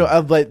 I've been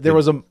to like there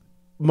was a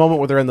moment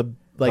where they're in the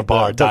like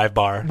bar, dive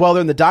bar. Well,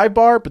 they're in the dive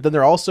bar, but then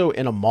they're also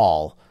in a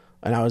mall,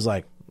 and I was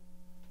like,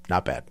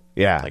 not bad.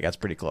 Yeah. Like that's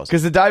pretty close.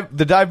 Because the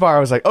dive bar, I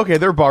was like, okay,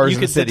 there are bars You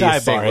in the could- city the of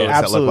dive St. bar, Louis yeah. that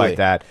look Absolutely. like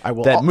that. I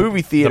will- That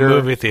movie The theater,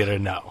 movie theater,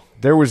 no.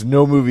 there was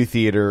no movie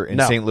theater in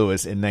No. St.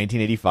 Louis in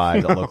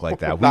 1985 that looked like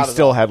that. We not at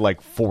still all. had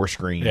like 4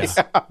 screens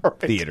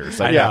theaters.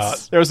 Like, I know.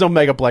 yes. There was no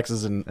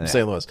megaplexes in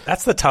St. Louis.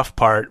 That's the tough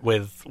part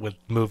with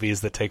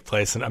movies that take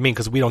place, and I mean,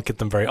 because we don't get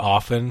them very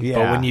often. But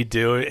Yeah. when you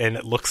do, and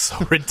it looks so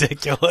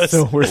ridiculous.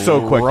 So we're so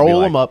quick. to be Roll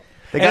like, them up.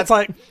 They And got, it's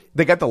like-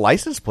 they got the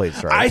license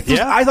plates right.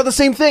 I thought the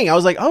same thing. I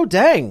was like, oh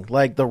dang,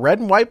 like the red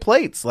and white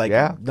plates. Like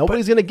Yeah.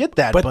 nobody's gonna get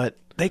that. but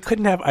they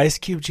couldn't have Ice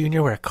Cube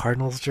Jr. wear a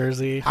Cardinals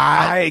jersey.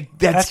 that's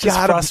That's just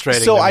gotta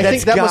frustrating. So to me. I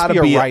think that must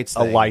gotta be a rights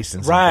a thing.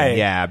 license, Right.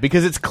 Yeah,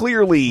 because it's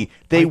clearly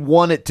they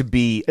want it to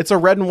be it's a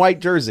red and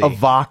white jersey.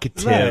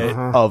 evocative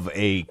Right. of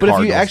a. But if you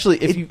Cardinals. actually-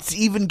 if you- it's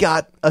even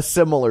got a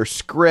similar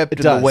script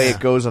in does. the way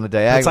it goes on a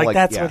diagonal. it's like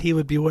that's yeah. what he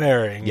would be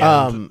wearing.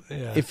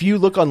 If you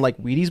look on like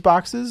Wheaties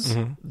boxes,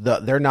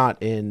 they're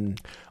not in.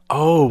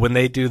 Oh, when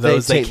they do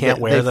those, they can't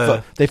wear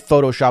the. They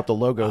Photoshop the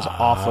logos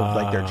off of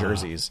like their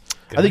jerseys.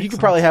 I think you could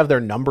probably have their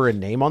number and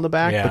name on the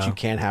back, but Yeah, you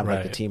can't have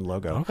like the right. team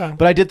logo. Okay.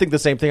 But I did think the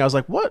same thing. I was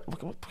like, what?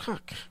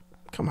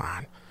 Come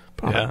on,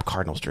 put on Yeah. a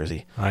Cardinals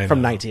jersey I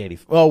from know. 1980.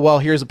 Well,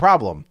 here's the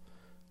problem.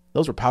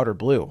 Those were powder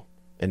blue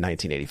in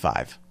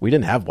 1985. We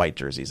didn't have white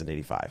jerseys in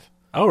 '85.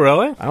 Oh,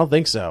 really? I don't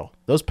think so.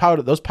 Those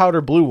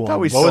powder blue ones. Thought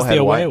we What still was had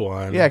the away white.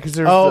 one? Yeah, because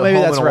there's Oh, the maybe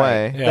home that's and right.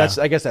 away. Yeah.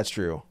 I guess that's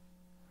true.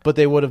 But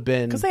they would have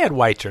been. Because they had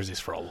white jerseys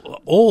for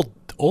old.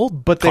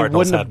 But they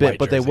Cardinals wouldn't have had been. white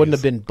But they wouldn't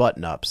have jerseys. been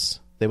button ups.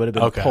 They would have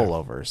been Okay.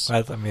 pullovers.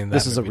 I mean, that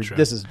this is would be true.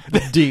 this is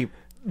deep.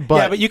 But,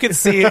 yeah, but you can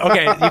see.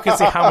 Okay, you can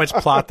see how much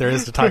plot there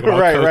is to talk about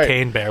Right, right.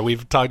 Cocaine Bear.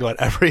 We've talked about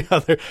every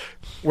other.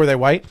 were they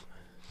white?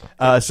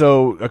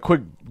 So a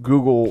quick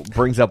Google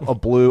brings up a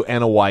blue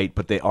and a white,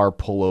 but they are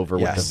pullover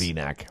Yes. with the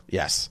V-neck.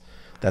 Yes,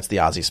 that's the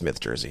Ozzie Smith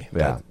jersey.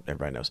 Yeah. that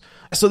everybody knows.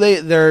 So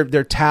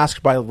they're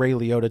tasked by Ray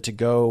Liotta to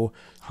go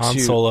Han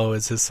to Solo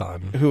is his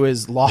son, who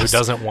is lost. who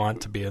doesn't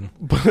want to be in.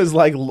 But is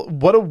like,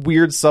 what a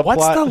weird subplot.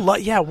 What's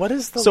the what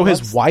is the So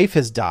his love- wife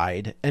has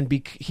died, and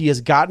he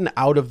has gotten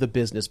out of the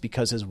business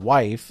because his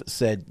wife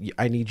said,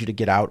 "I need you to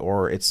get out,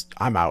 or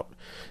I'm out."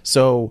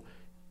 So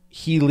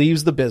he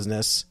leaves the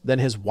business. Then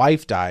his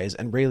wife dies,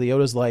 and Ray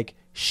Liotta's like,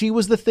 "She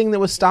was the thing that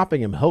was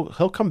stopping him.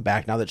 He'll come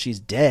back now that she's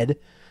dead."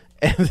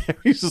 And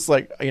he's just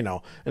like, And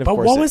of But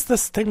course, what was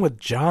this thing with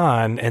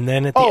John? And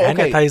then at the Oh, end,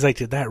 I okay. thought he's like,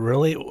 "Did that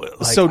really?"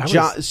 Like, so I was-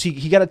 John?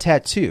 He got a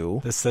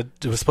tattoo. This said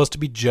it was supposed to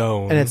be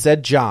Joan, And it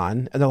said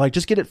John, and they're like,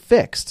 just get it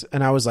fixed.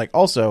 And I was like,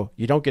 also,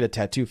 you don't get a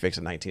tattoo fixed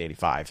in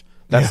 1985.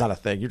 That's not a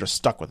thing. You're just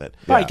stuck with it.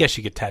 Well, I guess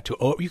you could tattoo.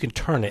 Oh, you can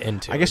turn it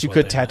into. I guess is you what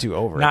could they- tattoo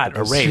over it, not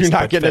because erase. you're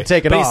not but getting it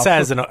taken but off. he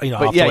says, I'll have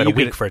to wait a you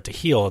week could- for it to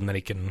heal, and then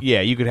he can.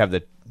 Yeah, you could have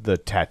the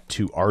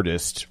tattoo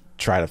artist.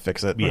 Try to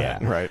fix it. Yeah.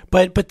 Right.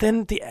 But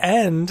then at the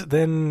end,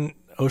 then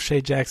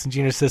O'Shea Jackson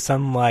Jr. says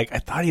something like, I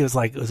thought he was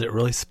like, was it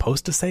really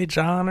supposed to say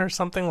John or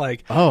something?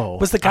 Like, Oh,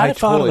 was the guy I that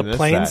fell out totally of the missed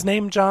plane's that.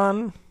 name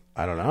John?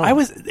 I don't know.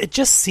 It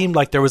just seemed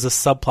like there was a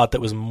subplot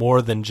that was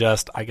more than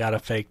just, I got a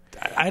fake.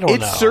 I don't It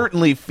know.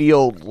 certainly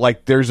feel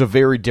like there's a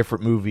very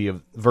different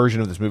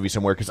version of this movie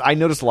somewhere, because I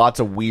noticed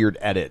lots of weird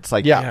edits,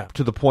 like Yeah.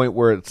 to the point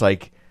where it's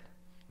like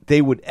they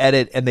would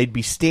edit and they'd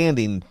be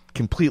standing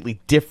completely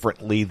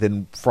differently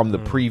than from the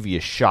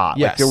previous shot. Like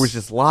Yes. there was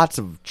just lots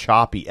of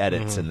choppy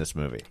edits in this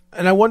movie.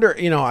 And I wonder,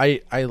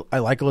 I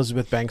like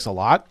Elizabeth Banks a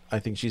lot. I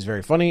think she's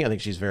very funny. I think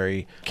she's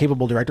very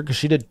capable director because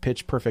she did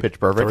Pitch Perfect. Pitch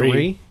Perfect.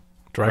 3.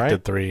 Directed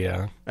right? 3,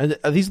 yeah. And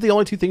are these the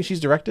only 2 things she's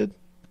directed?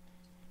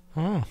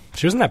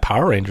 She was in that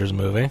Power Rangers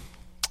movie.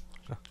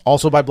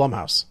 Also by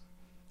Blumhouse.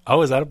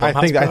 Oh, is that a Blumhouse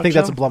I think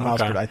that's a production?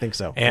 Blumhouse. Okay. I think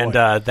so. And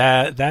Boy.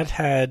 that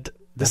had.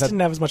 This didn't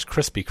have as much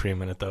Krispy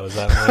Kreme in it, though. Is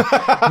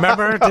that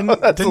remember?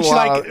 Didn't she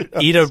like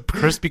eat a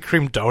Krispy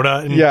Kreme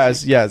donut? And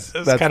yes.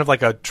 It's kind of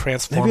like a Maybe it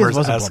Transformers.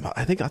 was Blumhouse.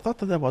 I thought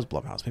that was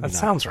Blumhouse. Maybe That not.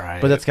 sounds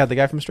right. But that's got the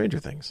guy from Stranger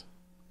Things.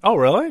 Oh,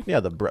 really?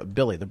 Yeah,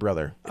 Billy, the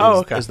brother. Is, Oh,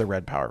 okay. Is the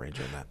Red Power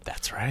Ranger in that?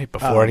 That's right.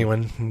 Before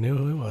anyone knew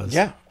who he was.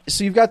 Yeah.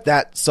 So you've got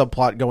that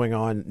subplot going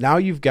on. Now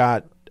you've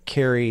got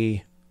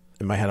Carrie.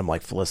 In my head, I'm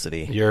like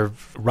Felicity. You're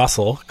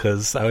Russell,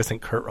 because I always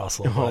think Kurt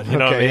Russell. But you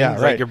know what I okay, mean? yeah,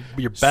 It's right. like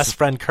your best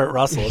friend Kurt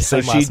Russell, So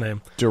same she last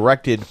name.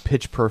 directed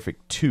Pitch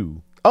Perfect 2.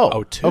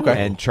 Oh, 2.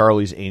 okay. And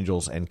Charlie's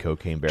Angels and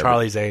Cocaine Bear.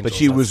 Charlie's But Angels,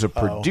 she was a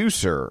that's-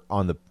 producer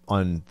on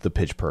the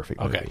Pitch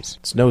Perfect Okay. movies.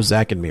 It's no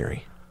Zack and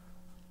Miri.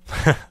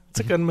 It's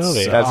a good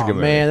movie. That's a good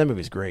movie. Man, that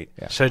movie's great.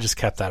 Should have just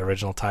kept that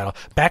original title.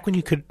 Back when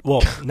you could,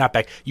 well, not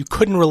back. You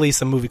couldn't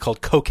release a movie called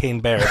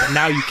Cocaine Bear, but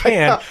now you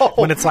can.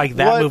 When it's like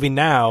that What? movie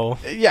now,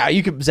 Yeah,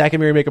 you could. Zack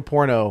and Miri make a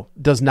porno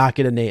does not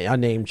get a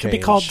name change. it'd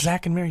be called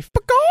Zack and Mary in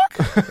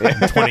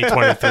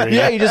 2023.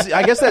 Yeah,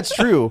 I guess that's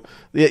true.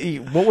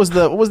 What was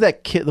that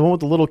kid? The one with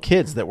the little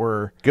kids that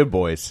were. Good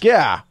boys.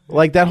 Yeah,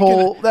 like that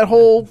whole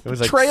It was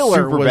like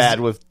trailer super was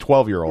bad with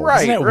 12-year-olds.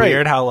 Right. Isn't it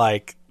weird how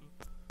like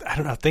I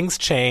don't know, things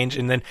change,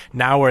 and then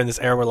now we're in this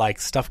era where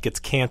like stuff gets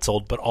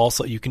canceled, but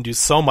also you can do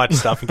so much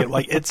stuff and get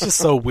like it's just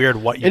so weird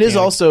what you. It is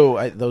can.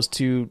 also those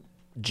 2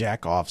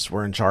 jack-offs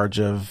were in charge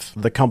of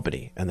the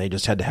company, and they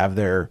just had to have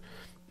their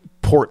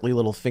portly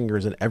little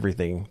fingers and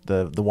everything,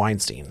 the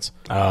Weinsteins,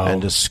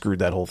 and just screwed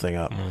that whole thing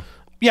up.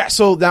 Yeah,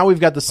 so now we've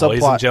got the subplot.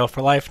 He's in jail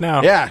for life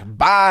now. Yeah,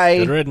 bye.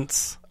 Good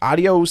riddance.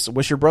 Adios.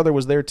 Wish your brother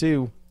was there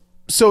too.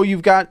 So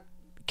you've got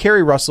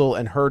Carrie Russell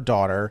and her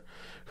daughter,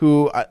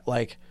 who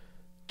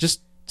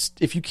just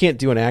if you can't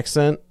do an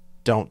accent,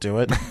 don't do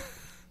it.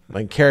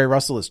 Like Carrie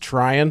Russell is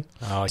trying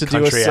to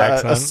do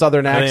a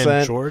southern accent. Are they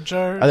in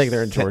Georgia? I think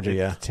they're in Georgia.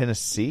 Yeah,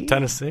 Tennessee.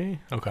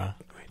 Okay.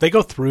 They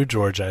go through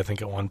Georgia, I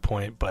think, at one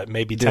point, but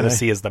maybe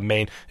Tennessee is the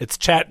main. It's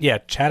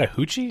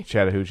Chattahoochee?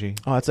 Chattahoochee.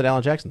 Oh, that's an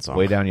Alan Jackson song.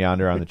 Way down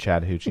yonder on the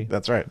Chattahoochee.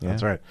 That's right. Yeah.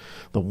 That's right.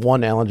 The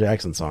one Alan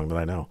Jackson song that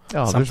I know.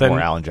 Oh, there's more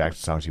Alan Jackson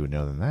songs you would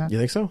know than that. You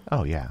think so?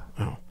 Oh, yeah.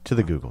 Oh. To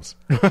the Googles.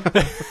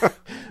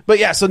 But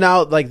yeah, so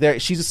now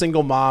she's a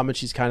single mom and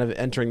she's kind of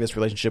entering this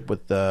relationship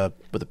with a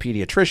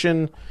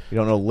pediatrician. You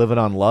don't know Living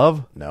on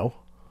Love? No.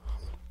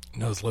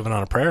 Knows Living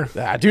on a Prayer.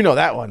 I do know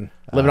that one.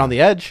 Living on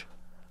the Edge?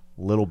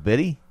 Little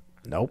Bitty?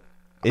 Nope.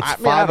 It's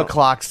 5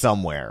 o'clock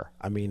somewhere.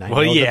 I mean, I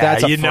know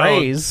that's a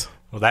phrase.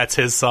 Well, that's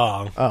his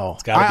song. Oh,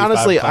 it's gotta be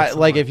honestly, 5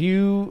 o'clock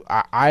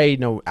somewhere. I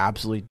know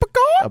absolutely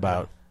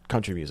about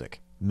country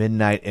music.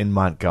 Midnight in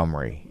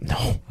Montgomery.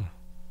 No.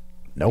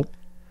 Nope.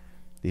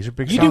 These are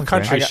big You songs. do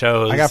country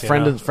shows. I got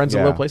friends in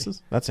Yeah. low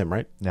places. That's him,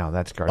 right? No,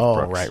 that's Garth Oh,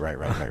 Brooks.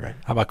 right.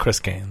 How about Chris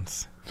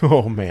Gaines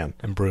Oh man,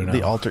 and Bruno?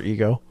 the alter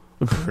ego,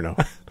 Bruno.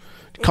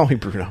 Call me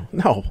Bruno.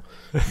 No,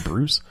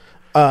 Bruce.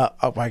 I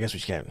guess we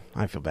can't.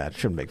 I feel bad.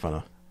 Shouldn't make fun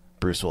of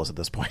Bruce Willis at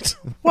this point.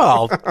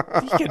 Well,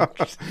 you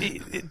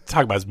can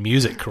talk about his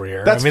music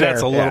career. That's fair.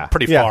 That's a little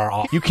pretty far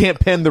off. You can't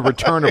pin the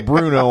return of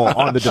Bruno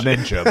on the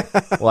dementia.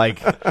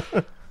 Like,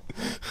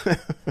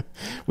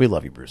 We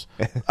love you, Bruce.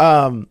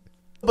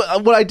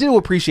 But what I do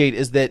appreciate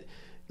is that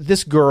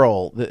this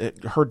girl,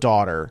 her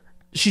daughter,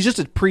 she's just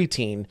a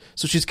preteen,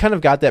 so she's kind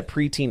of got that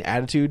preteen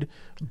attitude,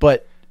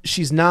 but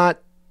she's not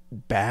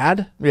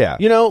bad. Yeah.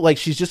 You know, like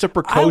she's just a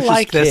precocious I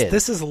like kid. this.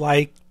 This is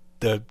like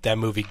that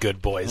movie Good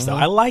Boys, though.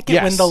 I like it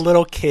when Yes. the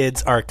little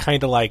kids are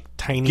kind of like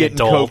tiny Getting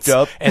adults, coked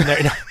up. and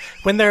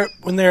they're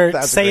when they're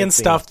That's a saying great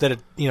scene. stuff that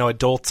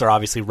adults are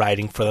obviously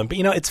writing for them. But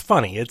it's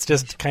funny. It's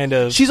just kind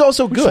of She's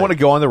also I good. just want to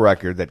go on the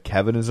record that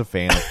Kevin is a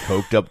fan of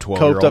coked up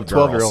 12-year-old Coked up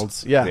girls.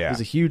 12-year-olds. Yeah, he's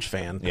a huge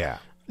fan. Yeah.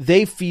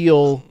 They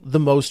feel the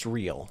most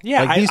real.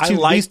 Yeah, like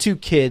I these two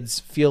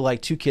kids feel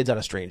like two kids out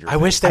of Stranger I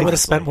wish they Things, would have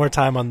spent honestly. more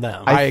time on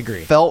them. I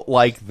agree. Felt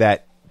like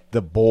that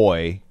the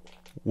boy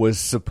was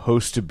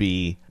supposed to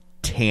be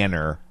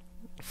Tanner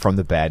from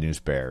the Bad News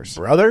Bears.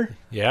 Brother,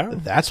 yeah.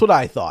 that's what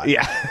I thought.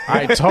 Yeah.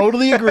 I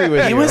totally agree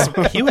with He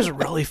you. he was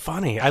really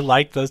funny. I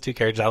liked those two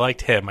characters. I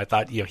liked him. I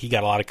thought he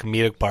got a lot of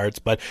comedic parts.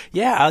 But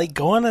yeah, I like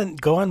go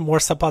on more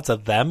subplots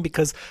of them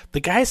because the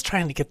guy's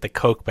trying to get the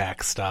coke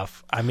back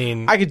stuff. I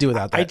mean, I could do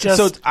without that.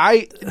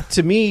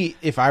 To me,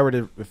 if I were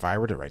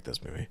to write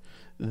this movie,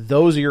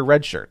 those are your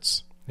red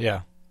shirts.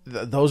 yeah.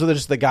 Those are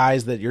just the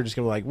guys that you're just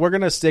gonna be like, we're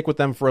gonna stick with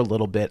them for a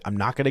little bit. I'm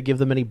not gonna give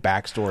them any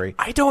backstory.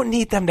 I don't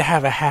need them to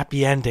have a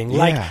happy ending.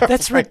 Like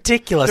that's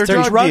ridiculous. They're They're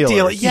drug drug dealers.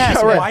 dealers. Yes.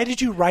 Yeah, right. Why did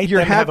you write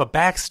Your them to have a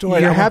backstory?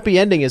 Your I'm- happy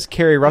ending is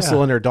Carrie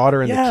Russell and her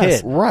daughter and the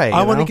Yes. kid. Right.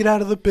 I you want to know? get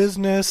out of the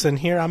business, and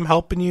here I'm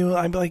helping you.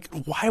 I'm like,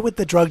 why would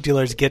the drug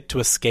dealers get to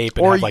escape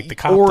and have like the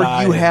cop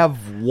die? you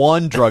have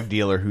one drug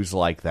dealer who's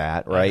like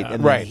that, right? Yeah.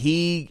 And Right. then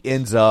he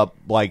ends up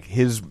like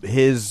his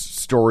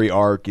story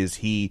arc is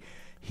he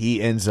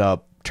ends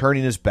up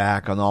turning his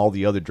back on all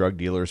the other drug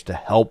dealers to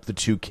help the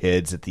two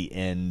kids at the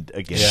end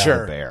against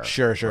the bear.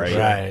 Sure.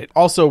 Right.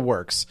 Also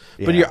works,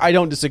 but Yeah. I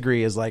don't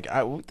disagree. Is like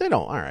they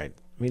don't. All right.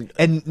 I mean,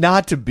 And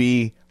not to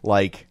be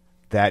like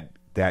that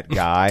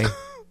guy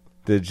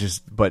that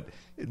just but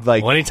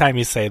like Well, anytime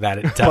you say that,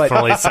 it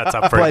definitely sets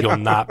up for but- you'll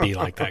not be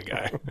like that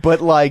guy.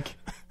 but like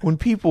when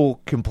people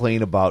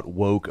complain about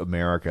woke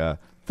America,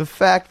 the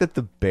fact that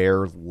the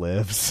bear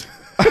lives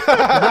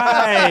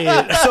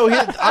Right. so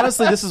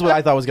honestly, this is what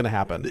I thought was going to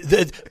happen.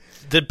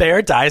 The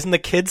bear dies and the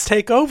kids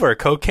take over.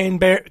 Cocaine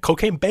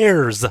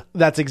bears.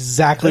 That's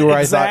exactly where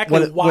Exactly.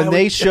 I thought Why when would-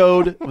 they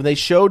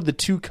showed the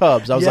two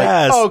cubs. I was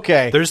Yes. like,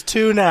 okay, There's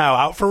two now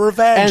out for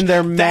revenge. And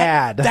they're That-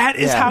 mad. That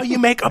is Yeah. how you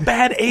make a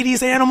bad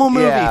 80s animal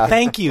movie. Yeah.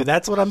 Thank you.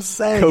 That's what I'm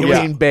saying. It was-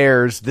 cocaine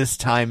bears. This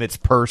time it's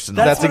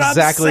personal. That's That's what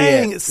exactly I'm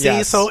saying. it. See,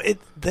 Yes. so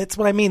that's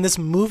what I mean. This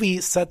movie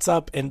sets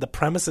up, and the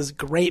premise is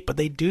great, but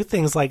they do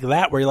things like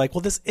that where you're like,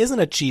 well, this isn't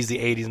a cheesy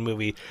 80s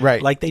movie.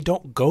 Right. Like, they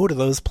don't go to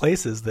those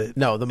places that...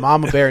 no, the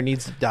mama bear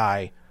needs to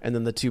die, and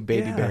then the two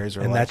baby Yeah. bears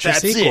are And like,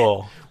 that's your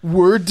sequel. it.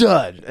 We're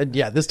done. And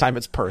yeah, this time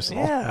it's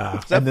personal. Yeah.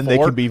 Is that and then they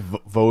 4? can be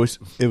voiced.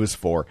 It was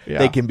 4. Yeah.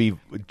 They can be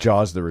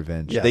Jaws the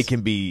Revenge. Yes. They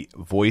can be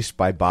voiced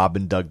by Bob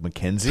and Doug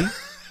McKenzie,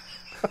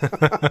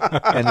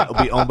 and it'll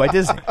be owned by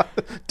Disney.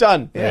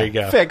 done. There you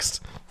go. Fixed.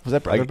 Was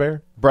that Brother Like,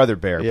 Bear? Brother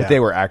Bear, Yeah. but they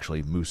were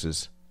actually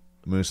mooses.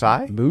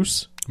 Moose-eye?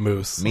 Moose?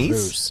 Moose.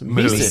 Meese?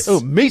 Mises. Oh,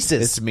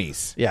 Mises. It's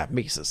Meese. Yeah,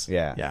 Mises.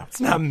 Yeah. Yeah.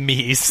 It's not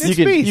Meese. You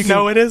can- Meese. you can-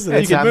 No, it isn't. you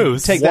It's can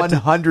Moose. take that to-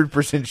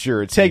 100%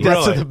 sure it's Take Meese. that to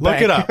Really? the Look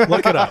bank. it up.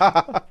 Look it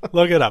up.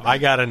 Look it up. I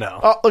gotta know.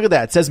 Oh, look at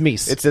that. It says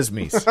Mies. It says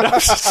Meese.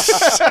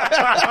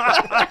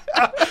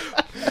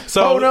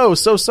 So oh no,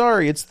 so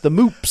sorry, it's the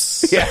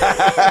Moops.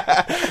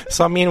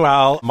 So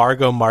meanwhile,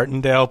 Margot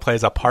Martindale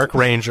plays a park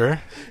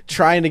ranger.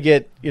 Trying to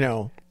get, If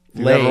you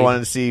laid. ever wanted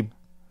to see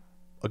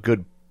a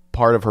good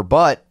part of her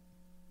butt,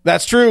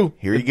 That's true.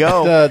 here you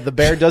go. The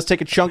bear does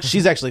take a chunk.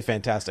 She's actually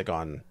fantastic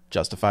on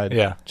Justified.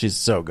 Yeah. She's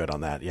so good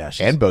on that. Yeah.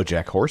 She's, And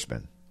BoJack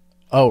Horseman.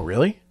 oh,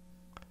 really?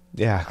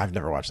 Yeah. I've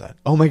never watched that.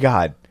 Oh my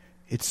God.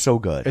 It's so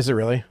good. Is it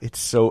really?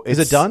 Is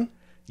it done?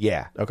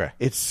 Yeah. Okay.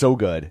 It's so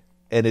good.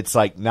 And it's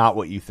like not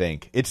what you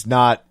think. It's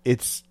not.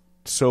 It's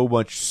so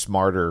much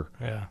smarter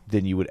Yeah.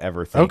 than you would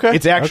ever think. Okay.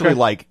 It's actually Okay.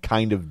 like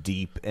kind of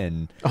deep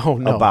and Oh,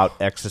 no. about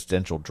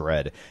existential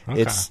dread.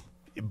 It's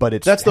but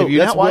it's That's the have you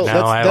that's not watched Will, it? No,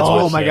 that's, I that's haven't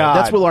Will, watched my it. God.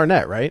 That's Will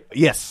Arnett, right?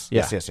 Yes.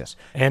 Yeah. Yes.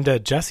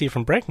 And Jesse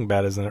from Breaking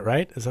Bad is in it,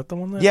 right? Is that the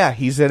one that? Yeah,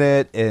 he's in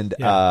it and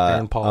Yeah,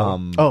 Aaron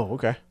Paul. Oh,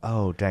 okay.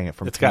 oh dang it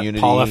from It's got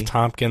Community. Paul F.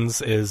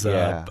 Tompkins is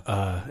Yeah.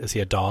 is he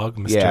a dog?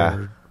 Mr.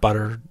 Yeah.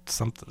 Butter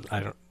something. I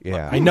don't.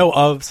 Yeah. I know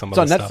of some It's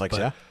of on the Netflix, stuff, but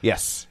yeah?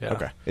 Yes. Yeah.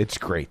 Okay. It's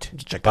great.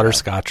 Check that out.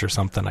 Butterscotch or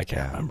something. I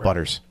can't remember.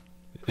 Butters.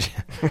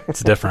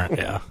 It's different,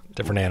 yeah,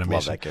 different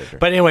animation. that character.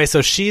 But anyway,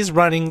 so she's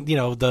running,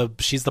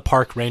 she's the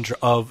park ranger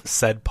of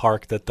said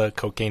park that the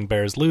cocaine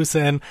bear is loose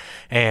in,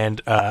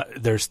 and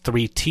there's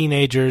 3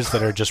 teenagers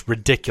that are just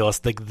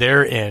ridiculous. Like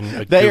they're in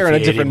a They are in a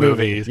goofy different 80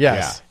 movie. movies.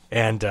 Yes.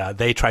 And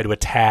they try to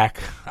attack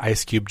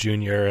Ice Cube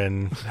Jr.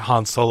 and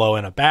Han Solo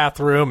in a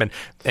bathroom,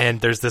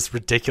 and there's this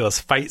ridiculous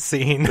fight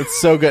scene.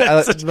 It's so good.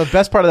 The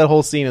best part of that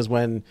whole scene is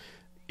when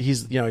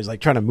he's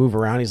like trying to move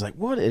around. He's like,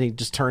 what? And he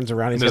just turns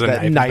around. He's There's got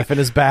a that knife in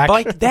his back.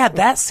 But like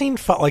that scene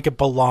felt like it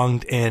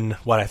belonged in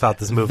what I thought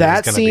this movie was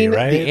That going to scene, be,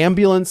 right? the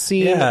ambulance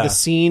scene, Yeah. the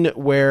scene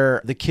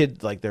where the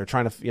kid, like they're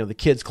trying to, the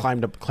kids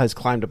climbed up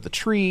the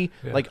tree,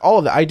 like all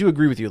of that. I do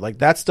agree with you. Like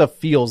that stuff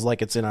feels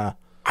like it's in a.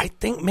 I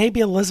think maybe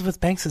Elizabeth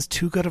Banks is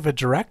too good of a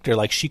director.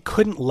 Like she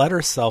couldn't let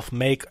herself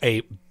make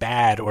a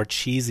bad or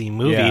cheesy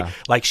movie. Yeah.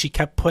 Like she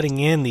kept putting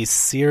in these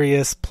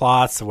serious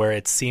plots where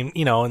it seemed,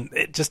 and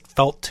it just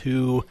felt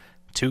too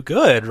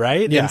good,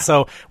 right? Yeah. And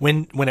so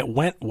when it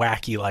went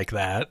wacky like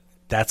that,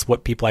 that's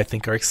what people I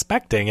think are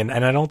expecting. And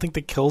I don't think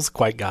the kills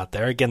quite got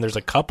there. Again, there's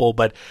a couple,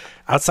 but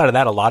outside of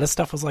that, a lot of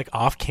stuff was like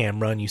off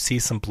camera and you see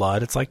some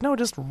blood. It's like, no,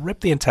 just rip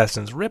the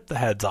intestines, rip the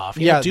heads off.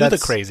 You know, do the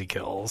that's- crazy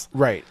kills.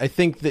 Right. I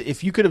think that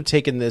if you could have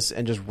taken this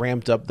and just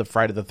ramped up the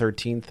Friday the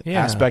 13th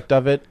Yeah. aspect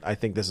of it, I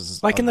think this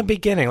is Like in the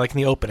beginning, like in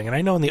the opening. And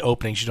I know in the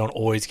openings you don't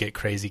always get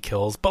crazy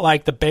kills, but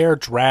like the bear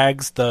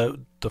drags the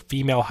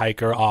female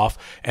hiker off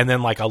and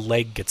then like a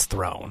leg gets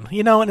thrown,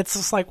 and it's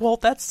just like, well,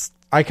 that's...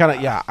 I kind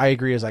of I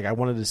agree. Is like I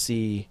wanted to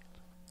see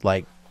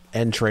like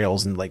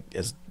entrails and like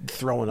as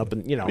throwing up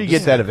and You just-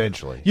 get that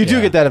eventually. You do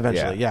Yeah. get that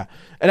eventually, yeah.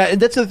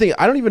 And that's the thing.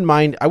 I don't even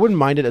mind. I wouldn't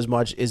mind it as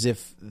much as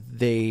if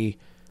they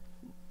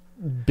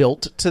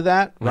built to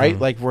that, right?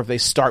 Like where if they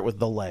start with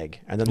the leg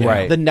and then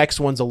Right. the next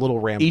one's a little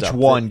ramped Each up.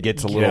 one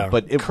gets a little, Yeah.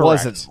 but it Correct.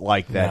 wasn't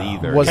like that No.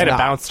 either. Was kind of not.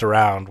 bounced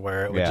around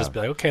where it would Yeah. just be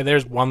like, okay,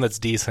 there's one that's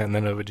decent, and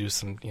then it would do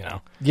some,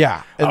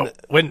 Yeah. And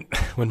when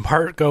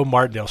Margot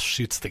Martindale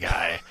shoots the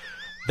guy,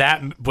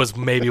 that was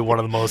maybe one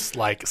of the most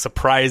like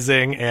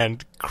surprising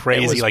and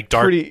crazy, was like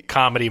dark pretty-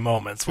 comedy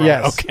moments. Where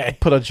I'm yes, like, okay,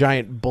 put a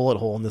giant bullet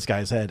hole in this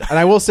guy's head. And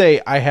I will say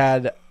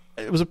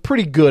it was a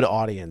pretty good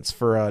audience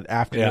for an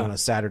afternoon Yeah. on a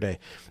Saturday.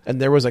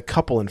 And there was a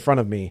couple in front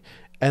of me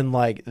and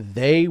like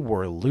they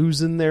were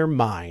losing their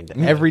mind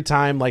every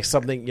time like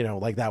something,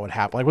 like that would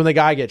happen. Like when the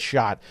guy gets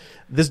shot,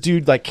 this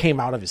dude like came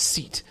out of his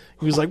seat.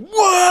 He was like,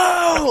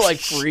 whoa, like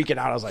freaking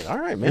out. I was like, all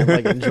right, man,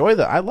 like enjoy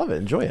that. I love it.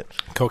 Enjoy it.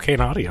 cocaine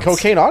audience.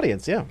 Cocaine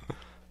audience, yeah.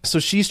 So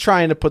she's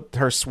trying to put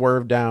her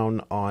swerve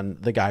down on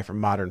the guy from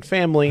Modern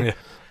Family.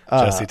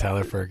 Jesse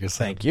Tyler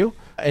Ferguson. Thank you.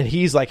 And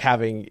he's like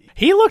having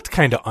He looked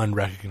kind of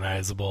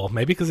unrecognizable,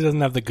 maybe because he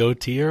doesn't have the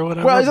goatee or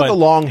whatever. well, he's got but the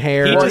long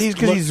hair. he Well, just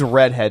he's a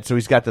redhead, so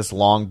he's got this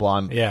long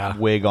blonde Yeah.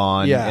 wig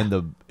on, Yeah. and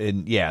the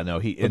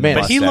man-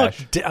 but he mustache.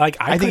 looked like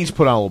I think he's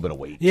put on a little bit of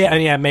weight. Yeah,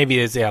 and maybe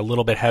it's a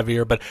little bit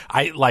heavier, but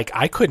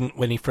I couldn't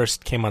when he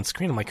first came on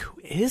screen. I'm like, who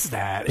is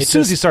that? as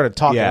soon as he started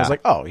talking, I Yeah. was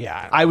like, oh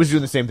yeah. I was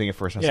doing the same thing at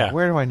first. I was Yeah. like,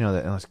 where do I know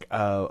that? And I was like,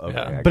 oh, okay.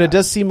 Yeah. I But it got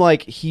does seem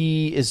like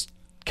he is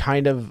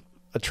kind of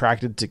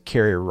attracted to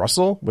Kerry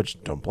Russell, which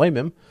don't blame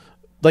him.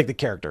 Like the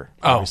character,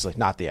 obviously,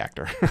 not the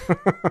actor.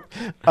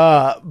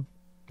 yeah,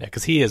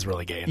 because he is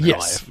really gay in real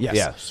yes, life. yes.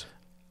 Yes.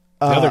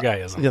 The other guy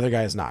isn't. The other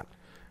guy is not.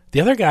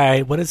 The other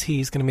guy, what is he?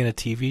 He's going to be in a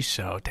TV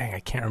show. Dang, I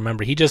can't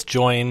remember. He just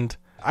joined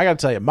I got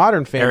to tell you,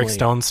 Modern Family. Eric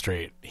Stone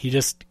Street. He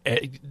just,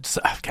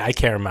 I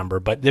can't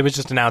remember, but it was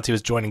just announced he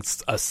was joining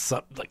a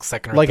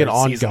second or Like third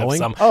an season of ongoing?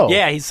 some. Oh.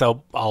 Yeah,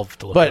 so I'll have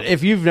to look. But it up.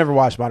 if you've never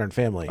watched Modern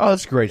Family, Oh,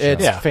 that's a great show.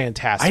 it's Yeah.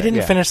 fantastic. I didn't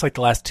Yeah. finish like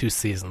the last 2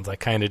 seasons. I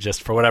kind of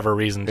just, for whatever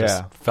reason,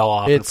 just Yeah. fell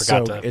off and It's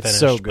forgot so to finish. it's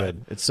so but-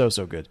 good. It's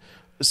so good.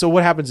 So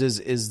what happens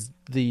is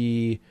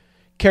the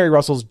Kerry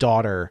Russell's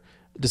daughter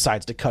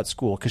decides to cut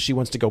school because she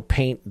wants to go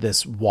paint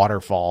this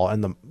waterfall,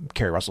 and the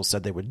Kerry Russell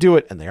said they would do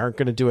it, and they aren't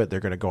going to do it.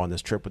 They're going to go on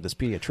this trip with this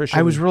pediatrician.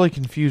 I was really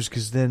confused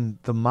because then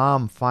the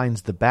mom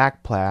finds the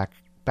backpack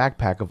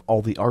of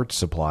all the art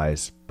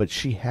supplies, but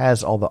she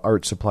has all the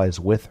art supplies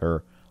with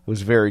her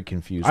Was very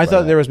confused. I by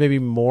thought that. there was maybe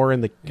more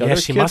in the other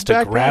she kid's must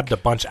have backpack. grabbed a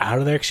bunch out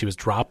of there because she was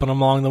dropping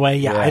them along the way.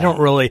 Yeah, I don't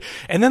really.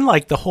 And then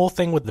like the whole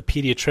thing with the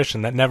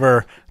pediatrician that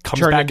never comes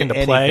Turned back into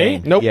into play.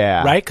 anything. Nope.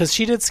 Yeah. Right? Because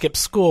she did skip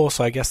school,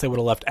 so I guess they would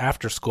have left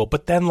after school.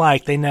 But then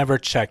like they never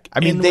check. I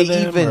mean, in they with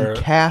him even or-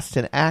 cast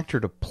an actor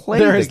to play.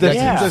 There's the the-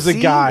 guy. there's a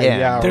See guy, him.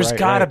 yeah. There's right,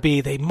 got to right.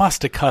 be. They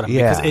must have cut him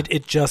Yeah. because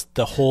it just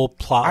the whole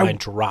plot line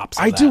drops.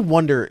 I of do that.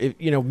 wonder if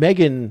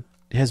Megan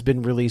has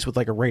been released with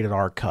like a rated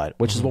R cut,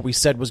 which is what we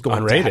said was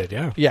going Unrated,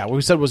 to what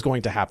we said was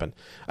going to happen.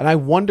 And I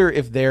wonder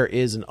if there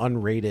is an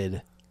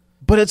unrated.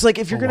 But it's like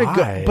if you're going to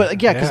Why? go, but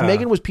yeah, because Yeah.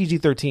 Megan was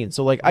PG-13,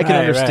 so like I can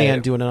Right, understand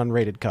right. doing an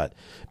unrated cut.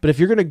 But if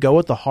you're going to go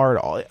with the hard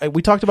R,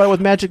 we talked about it with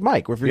Magic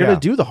Mike. Where if you're Yeah. going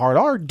to do the hard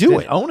R, do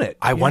Then it. own it.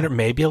 I wonder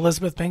maybe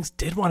Elizabeth Banks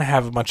did want to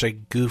have a bunch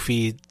of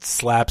goofy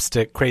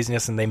slapstick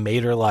craziness, and they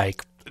made her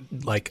like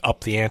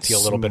up the ante a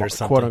little bit or Smart-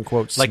 something, quote,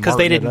 unquote, like because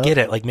they smarten it didn't up. get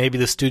it. Like maybe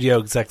the studio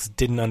execs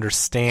didn't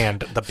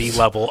understand the B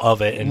level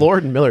of it. And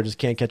Lord and Miller just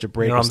can't catch a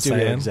break. You know with what I'm studio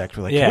saying? exec.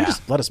 We're like, Yeah. can we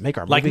just let us make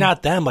our like movie?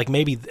 not them. Like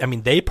maybe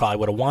they probably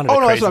would have wanted. Oh,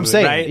 a no, that's crazy what I'm movie,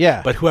 saying. right?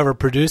 Yeah. But whoever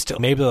produced it,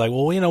 maybe they're like,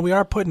 well, we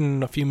are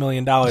putting a few $1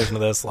 million into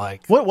this.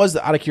 Like, What was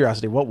out of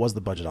curiosity? What was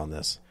the budget on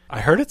this? I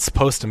heard it's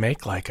supposed to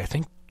make like I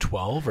think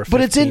 12 or 15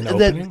 But it's in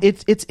opening.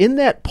 that it's in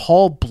that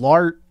Paul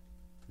Blart.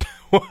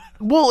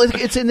 Well,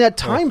 it's in that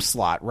time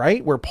slot,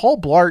 right? Where Paul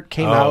Blart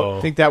came I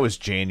out. think that was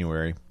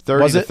January. $30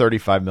 Was to it?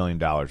 $35 million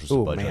was the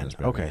Oh budget on man, this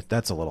movie. okay,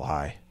 that's a little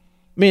high.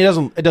 I mean,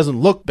 it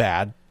doesn't look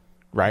bad,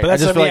 right? But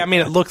that's just what I feel mean.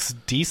 like- I mean, it looks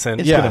decent.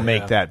 It's Yeah. going to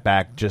make that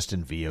back just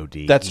in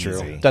VOD. that's easy.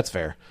 true. That's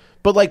fair.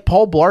 But like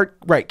Paul Blart,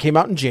 right, came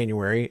out in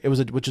January. It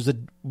was which is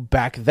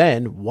back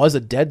then was a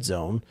dead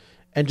zone,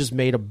 and just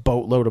made a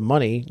boatload of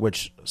money,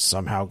 which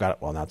somehow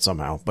not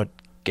somehow, but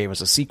gave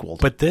us a sequel.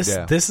 But this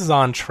Yeah. this is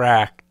on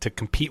track to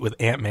compete with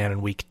Ant-Man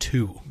in week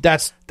 2.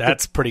 that's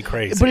pretty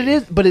crazy.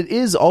 But it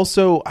is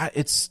also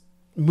it's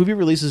movie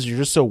releases are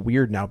just so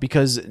weird now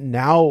because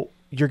now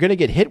you're going to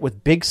get hit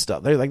with big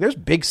stuff. There's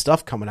big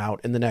stuff coming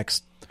out in the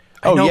next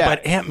I know, yeah,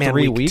 but Ant-Man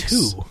 3 week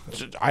weeks.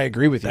 2. I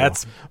agree with you.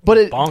 That's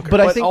bonkers.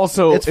 But I But think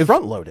also, it's if-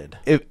 front loaded.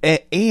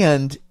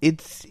 And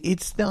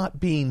it's not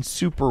being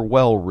super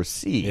well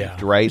received, Yeah.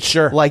 right?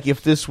 Sure. Like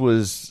if this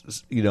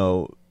was,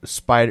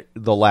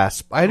 the last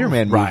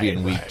Spider-Man movie Right,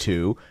 in week right.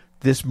 2,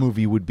 this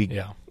movie would be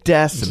Yeah.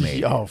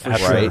 decimated. Oh, for right?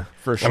 sure.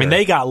 For sure. I mean,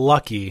 they got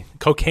lucky.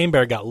 Cocaine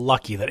Bear got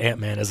lucky that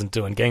Ant-Man isn't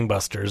doing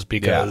gangbusters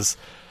because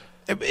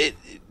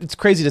it's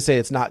crazy to say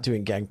it's not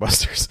doing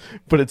gangbusters,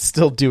 but it's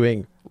still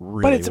doing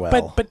really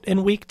well. but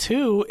in week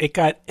 2 it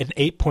got an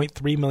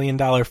 $8.3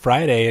 million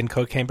Friday, and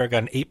Cocaine Bear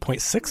got an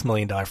 $8.6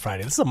 million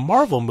Friday. This is a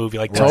Marvel movie,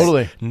 like this is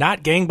Totally.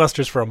 not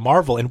gangbusters for a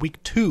Marvel in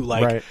week 2.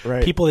 Like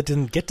Right. people that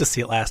didn't get to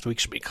see it last week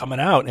should be coming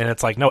out, and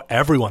it's like no,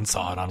 everyone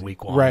saw it on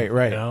week 1.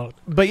 right. you know?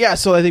 But yeah,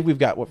 so I think we've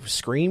got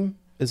Scream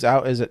is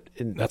out. Is it?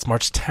 That's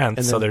March 10th.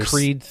 and so then there's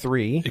Creed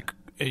 3.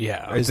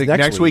 Yeah, I Is think next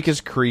next week. week is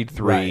Creed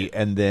 3, Right.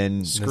 and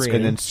then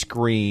Scream.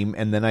 Scream,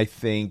 and then I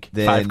think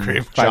then Five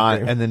Cream. Five John,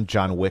 Cream. and then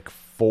John Wick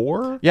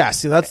 4. Yeah,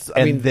 see that's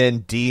and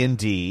then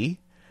D&D,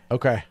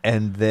 okay.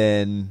 and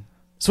then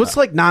So it's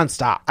like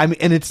nonstop and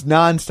it's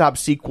nonstop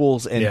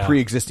sequels and Yeah.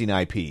 pre-existing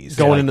IPs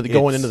going Like, into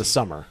it's- the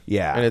summer.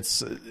 Yeah.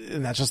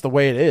 and that's just the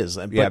way it is.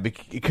 But Yeah,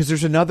 because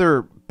there's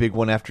another big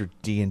one after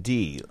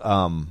D&D.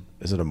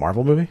 is it a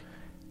Marvel movie?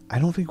 I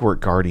don't think we're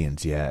at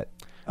Guardians yet.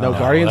 No,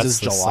 Guardians that's is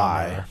the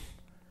July summer.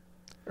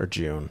 or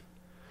June.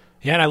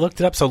 Yeah, and I looked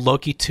it up. So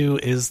Loki 2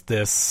 is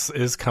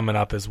coming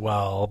up as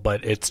well,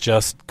 but it's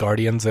just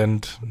Guardians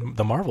and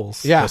the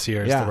Marvels Yeah, this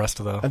year. Is yeah. the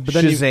rest of the But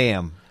then you-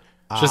 Shazam.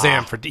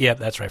 Shazam for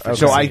that's right. For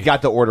So I Shazam.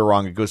 got the order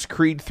wrong. It goes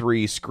Creed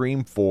 3,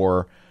 Scream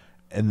 4,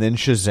 and then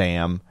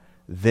Shazam,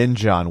 then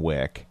John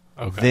Wick,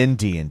 Okay. then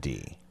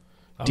D&D.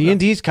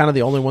 D&D is kind of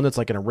the only one that's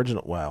like an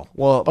original. Well,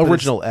 but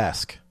original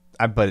esque,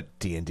 But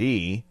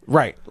D&D,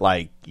 right?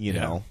 like, you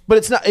know. But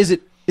it's not. Is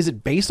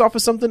it based off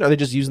of something? Or are they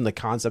just using the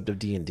concept of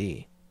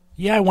D&D?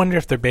 Yeah, I wonder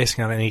if they're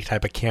basing it on any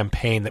type of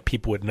campaign that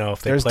people would know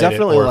if they There's played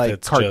definitely it, or if like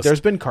it's just. there's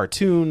been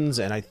cartoons,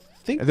 and I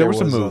think There was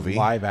a movie.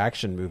 live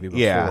action movie before.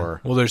 Yeah.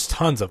 Well, there's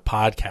tons of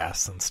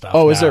podcasts and stuff.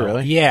 Oh, is now. there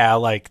really? Yeah,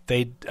 like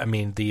the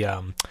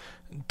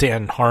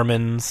Dan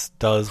Harmon's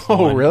does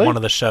Oh, really? one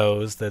of the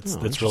shows that's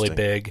really interesting.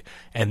 big,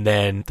 and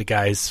then the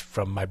guys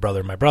from My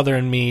Brother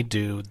and Me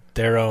do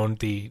their own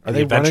the Are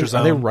they Adventure running?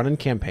 Zone. Are they running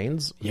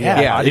campaigns?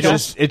 Yeah. Yeah,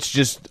 it's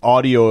just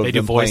audio of They do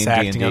them voice playing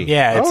acting. D&D.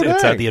 Yeah, Oh,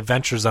 it's dang. the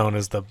Adventure Zone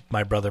is the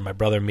My Brother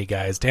and Me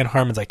guys. Dan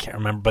Harmon's I can't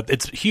remember, but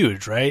it's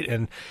huge, right?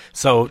 And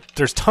so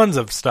there's tons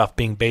of stuff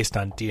being based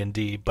on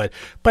D&D. But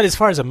as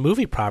far as a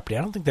movie property,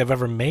 I don't think they've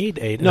ever made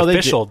an No, they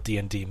official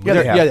D&D movie. Yeah,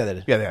 They have. yeah, they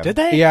did. Yeah, they have. Did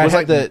they? Yeah, I Was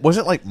had was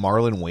it like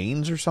Marlon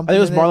Wayans or I something? think it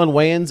was in Marlon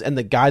Wayans and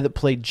the guy that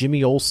played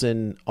Jimmy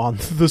Olsen on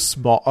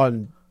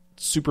on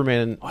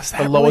Superman. Was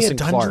that Lois really a and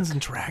Dungeons Clark.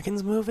 and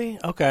Dragons movie?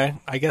 Okay,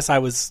 I guess I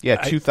was. Yeah,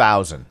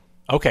 2000.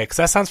 Okay, because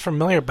that sounds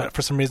familiar, but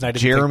for some reason I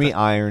didn't. Jeremy think that,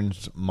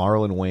 Irons,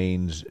 Marlon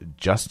Wayans,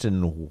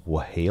 Justin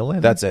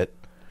Whalen. That's it.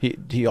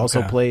 He also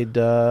Okay. played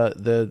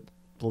the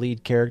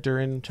lead character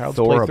in Child's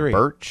Thora Play 3.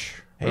 Birch.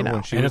 Hey, Remember now.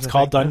 when she and was it's in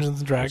called that? Dungeons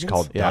and Dragons. It's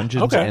called Yeah.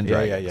 Dungeons Okay. and Yeah,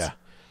 Dragons. yeah, yeah.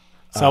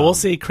 So we'll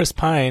see Chris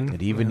Pine.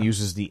 It even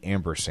uses the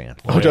ampersand.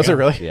 Oh, does it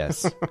really?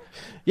 Yes.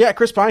 Yeah,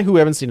 Chris Pine, who we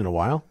haven't seen in a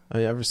while.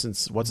 Ever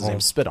since, what's his name?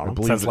 Spit on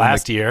him. Since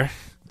last year.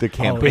 The We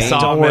campaign. saw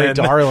Don't him worry, in-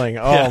 darling.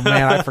 Oh,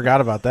 man, I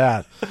forgot about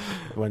that.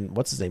 When,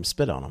 what's his name?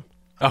 Spit on him.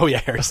 Oh, yeah,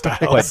 Harry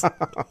Styles.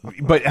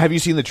 But have you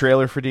seen the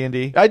trailer for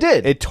D&D? I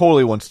did. It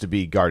totally wants to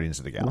be Guardians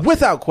of the Galaxy.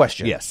 Without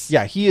question. Yes.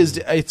 Yeah, he is.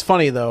 It's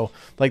funny, though.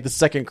 Like, the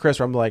second Chris,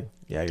 where I'm like,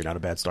 yeah, you're not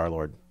a bad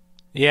Star-Lord.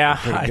 Yeah.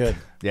 Pretty good.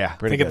 Yeah. I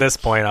Pretty think at good. this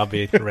point I'll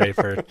be ready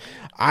for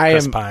I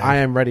Chris am. Pine. I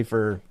am ready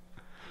for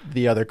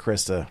the other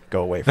Chris to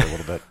go away for a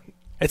little bit.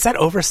 It's that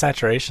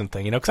oversaturation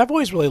thing, because I've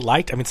always really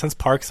liked, since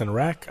Parks and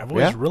Rec, I've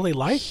always Yeah. really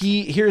liked.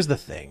 Here's the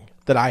thing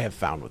that I have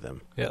found with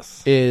him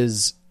Yes.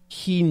 is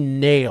he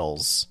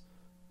nails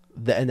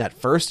in that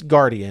first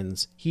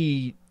Guardians,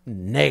 he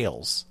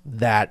nails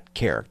that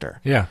character.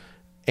 Yeah.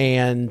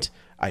 And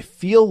I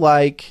feel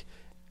like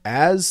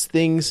as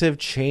things have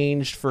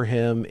changed for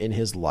him in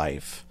his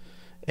life,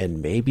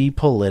 and maybe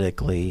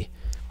politically,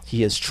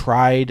 he has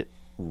tried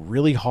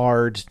really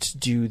hard to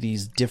do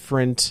these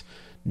different,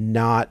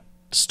 not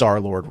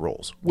Star-Lord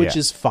roles, which Yeah.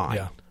 is fine.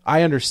 Yeah.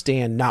 I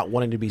understand not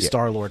wanting to be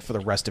Star-Lord for the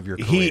rest of your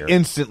He career.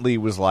 instantly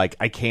was like,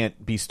 I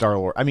can't be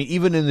Star-Lord. I mean,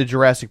 even in the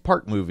Jurassic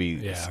Park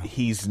movies, Yeah.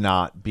 he's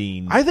not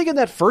being... I think in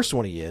that first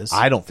one he is.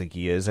 I don't think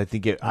he is. I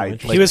think it...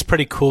 He was a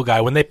pretty cool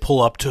guy. When they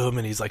pull up to him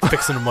and he's like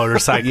fixing a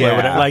motorcycle Yeah. or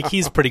whatever,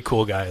 he's a pretty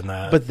cool guy in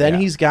that. but then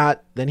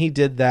Yeah. he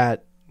did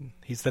that.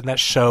 He's in that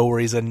show where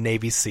he's a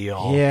Navy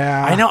SEAL.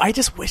 Yeah. I know. I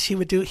just wish he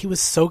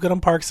was so good on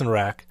Parks and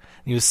Rec.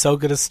 He was so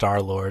good as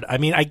Star-Lord. I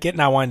mean, I get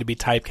not wanting to be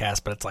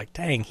typecast, but it's like,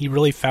 dang, he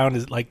really found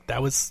his, that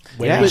was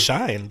where Yeah. he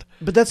shined.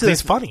 But that's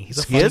he's funny. He's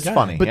a funny guy.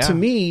 funny. But Yeah. to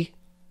me,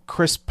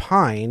 Chris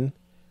Pine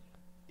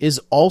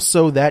is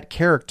also that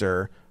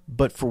character,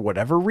 but for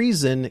whatever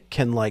reason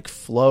can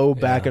flow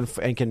back and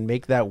can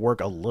make that work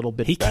a little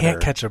bit He better.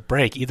 can't catch a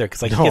break either because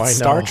he No, gets I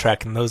Star know.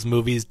 Trek and those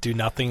movies do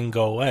nothing and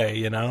go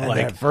away. And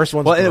that first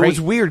one's Well, and it great.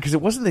 was weird because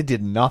it wasn't they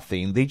did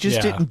nothing. They just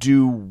Yeah. didn't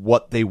do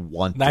what they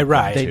wanted.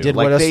 Right. They to. did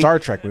what a Star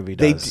Trek movie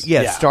does.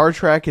 Yeah. Star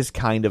Trek is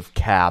kind of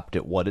capped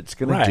at what it's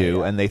going Right. to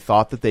do, and they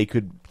thought that they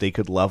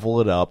could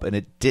level it up, and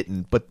it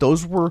didn't. But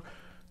those were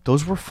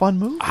fun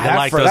movies. I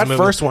like those that movies.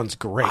 first one's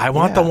great. I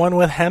want the Yeah. one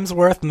with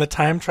Hemsworth and the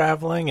time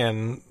traveling,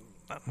 and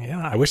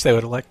I wish they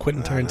would have let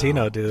Quentin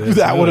Tarantino do this.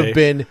 That would movie. have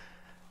been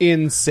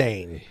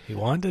insane. He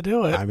wanted to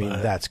do it. I mean,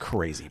 but- that's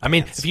crazy. I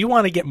mean, pants. if you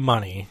want to get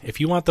money, if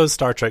you want those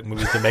Star Trek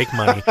movies to make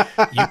money,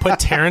 you put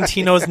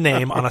Tarantino's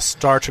name on a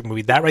Star Trek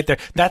movie. That right there,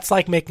 that's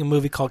like making a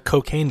movie called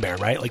Cocaine Bear,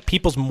 right? Like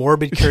people's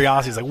morbid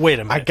curiosity is like, wait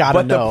a minute. I gotta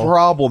But know. the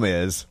problem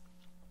is,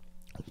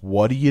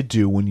 what do you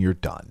do when you're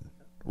done?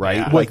 Right?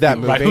 Yeah. With that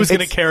Right, movie. who's going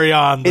to carry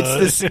on?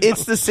 It's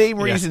the same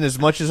reason. As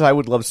much as I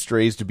would love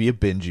Strays to be a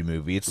Benji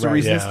movie, it's the Right.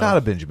 reason Yeah. it's not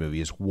a Benji movie.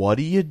 Is what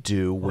do you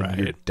do when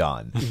you're Right.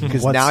 done?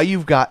 Because What's- now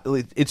you've got.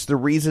 It's the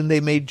reason they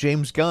made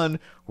James Gunn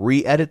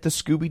re-edit the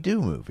Scooby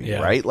Doo movie, Yeah.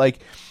 right? Like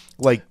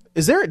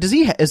Is there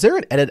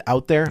an edit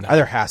out there?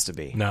 There has to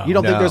be. No. You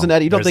don't think No. there's an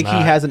edit? You don't There's think he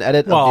not. has an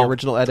edit of Well, the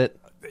original edit?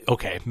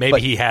 Okay,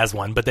 maybe he has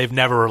one, but they've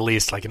never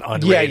released like an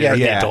unrated yeah, or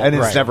the yeah, adult and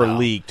it's version, never no.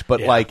 leaked. But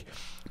Yeah.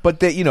 but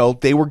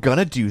they were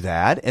gonna do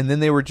that, and then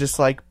they were just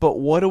like, but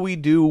what do we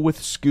do with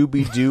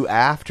Scooby Doo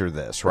after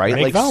this, right?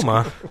 Make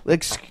Velma.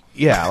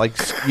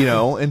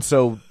 And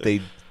so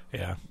they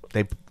Yeah.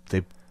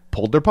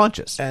 pulled their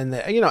punches. And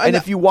And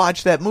if you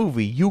watch that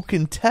movie, you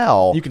can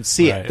tell you can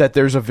see Right. it that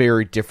there's a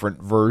very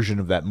different version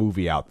of that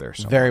movie out there.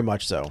 somewhere. very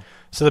much so.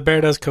 So the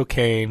bear does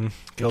cocaine,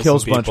 kills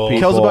Kills a some bunch of people,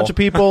 Kills a bunch of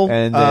people,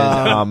 and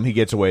then he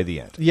gets away at the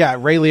end. Yeah,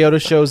 Ray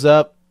Liotta shows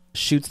up,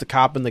 shoots the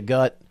cop in the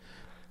gut.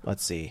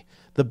 Let's see.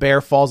 The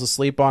bear falls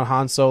asleep on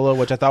Han Solo,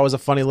 which I thought was a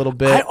funny little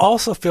bit. I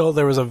also feel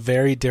there was a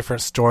very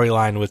different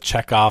storyline with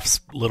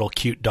Chekhov's little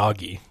cute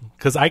doggy.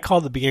 Because I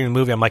called the beginning of the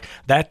movie, I'm like,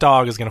 that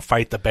dog is going to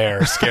fight the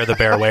bear, scare the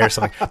bear away or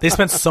something. They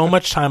spent so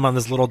much time on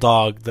this little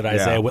dog that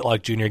Isaiah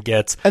Whitlock Jr.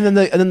 gets. And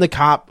then the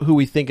cop who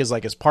we think is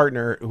like his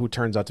partner, who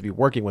turns out to be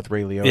working with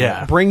Ray Liotta,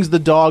 Yeah. brings the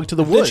dog to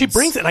the Then woods. she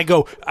brings it, and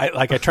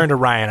I turned to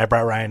Ryan. I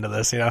brought Ryan to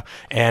this,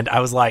 and I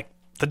was like,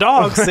 the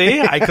dog,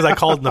 see? Because I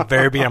called in the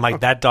very beginning. I'm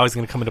like, that dog's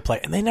going to come into play.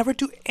 And they never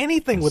do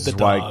anything with the This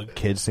is why dog.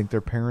 kids think their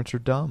parents are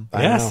dumb,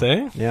 I Yeah, know.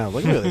 see? Yeah,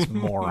 look at this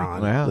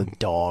moron. Yeah. The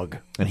dog.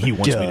 and he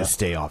wants me Duh. to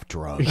stay off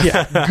drugs.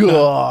 Yeah.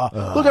 Gah.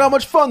 Look at how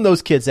much fun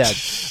those kids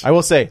had. I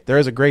will say, there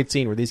is a great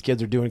scene where these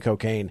kids are doing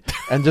cocaine,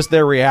 and just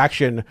their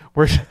reaction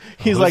where he's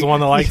Who's like, the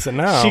one that likes it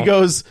now? She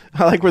goes,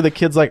 I like where the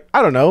kid's like,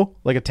 I don't know,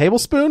 like a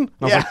tablespoon? And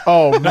I was like,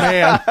 oh,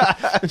 man.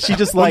 And she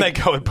just When like,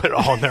 they go and put it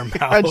all in their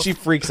mouth. and she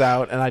freaks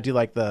out, and I do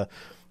like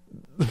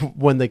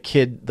when the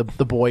kid,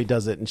 the boy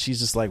does it, and she's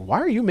just like, why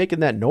are you making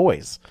that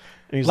noise?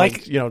 And he's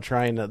like,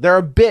 trying to, there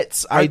are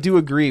bits, I do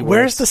agree.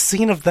 Where's the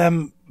scene of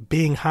them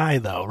being high,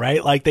 though,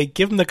 right? Like, they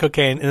give him the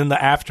cocaine, and then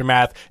the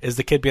aftermath is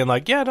the kid being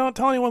like, yeah, don't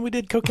tell anyone we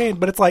did cocaine.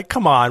 But it's like,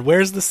 come on,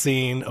 where's the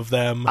scene of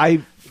them?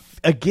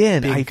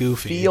 again, being I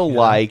goofy, feel you know?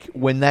 like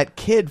when that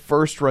kid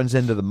first runs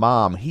into the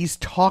mom, he's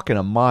talking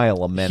a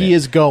mile a minute. He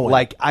is going.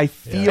 Like, I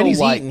feel and he's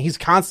like eating. He's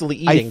constantly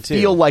eating, I too.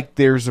 feel like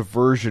there's a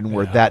version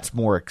where that's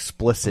more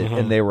explicit,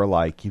 and they were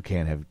like, you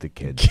can't have the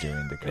kids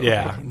doing the cocaine.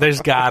 Yeah,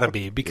 there's gotta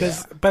be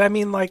because, but I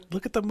mean, like,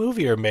 look at the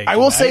movie you're making. I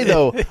will say,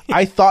 though,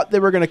 I thought they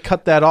were going to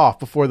cut that off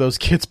before those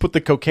kids put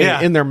the cocaine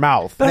Yeah. in their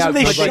mouth. That's when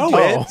they but show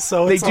no. it.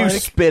 So They it's do like,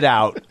 spit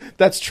out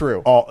That's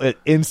true.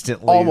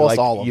 instantly, Almost like,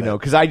 all of you know, it.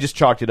 because I just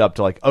chalked it up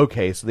to like,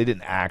 okay, so they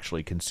didn't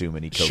actually consume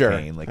any cocaine.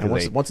 Sure. Like, And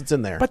they, once it's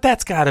in there. But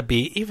that's got to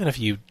be, even if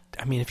you,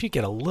 I mean, if you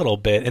get a little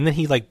bit, and then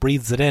he like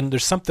breathes it in.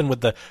 There's something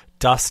with the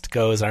dust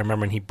goes. I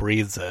remember when he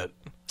breathes it.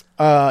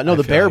 No,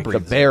 the bear like the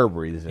breathes. bear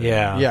breathes in.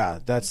 Yeah, Yeah,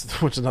 that's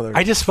which is another.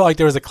 I just felt like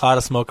there was a cloud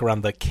of smoke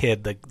around the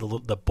kid,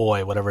 the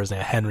boy, whatever his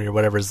name, Henry or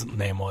whatever his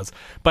name was.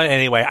 But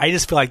anyway, I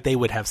just feel like they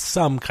would have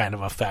some kind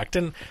of effect,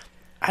 and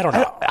I don't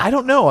know. I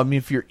don't know. I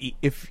mean,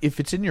 if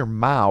it's in your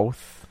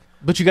mouth,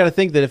 But you got to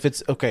think that if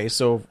it's okay,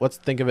 so let's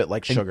think of it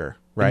like sugar,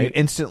 and right? you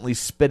instantly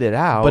spit it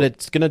out. But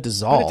it's going to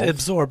dissolve. But it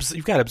absorbs.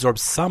 You've got to absorb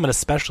some, and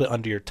especially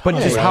under your tongue.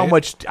 But just right? how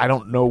much? I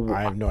don't know.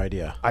 I have no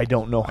idea. I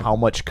don't know how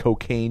much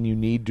cocaine you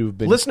need to have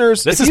been.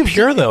 Listeners, This if is you've-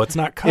 pure though. It's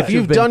not cut. If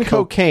you've been done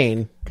co-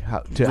 cocaine,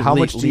 how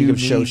much do League you of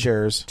Show need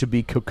Shares. to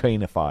be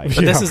cocainified?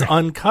 But this is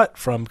uncut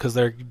from because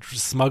they're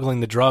smuggling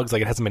the drugs.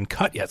 Like it hasn't been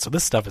cut yet. So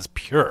this stuff is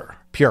pure.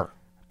 pure.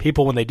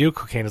 People when they do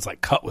cocaine, it's like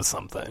cut with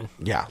something.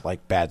 Yeah,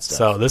 like bad stuff.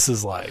 So this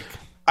is like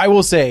I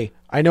will say,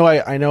 I know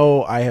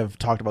I have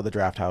talked about the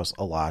Draft House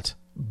a lot,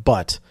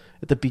 but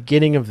at the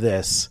beginning of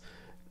this,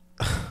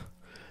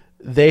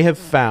 they have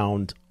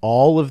found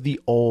all of the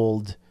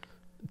old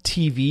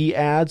TV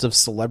ads of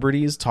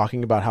celebrities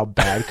talking about how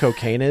bad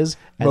cocaine is,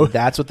 and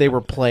that's what they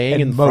were playing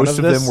and in front most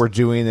of of this. them were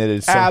doing it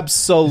as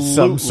Absolutely.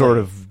 some sort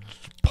of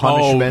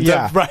punishment.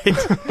 yeah. right.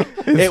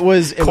 It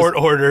was Court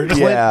ordered.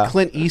 Yeah.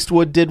 Clint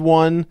Eastwood did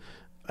one,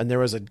 and there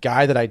was a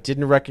guy that I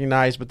didn't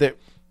recognize, but there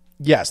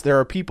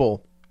are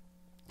people.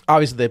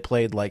 Obviously, they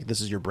played like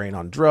 "This Is Your Brain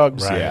on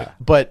Drugs," Right. Yeah.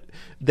 but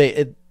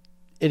it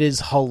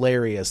is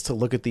hilarious to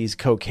look at these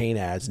cocaine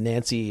ads.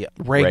 Nancy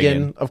Reagan,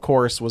 Reagan. of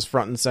course, was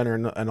front and center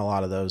in a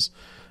lot of those.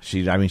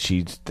 She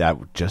that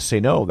just say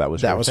no. That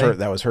was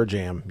Her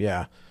jam.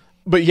 Yeah.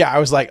 But yeah, I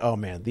was like, oh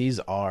man, these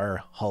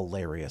are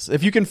hilarious.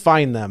 If you can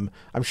find them,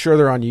 I'm sure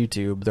they're on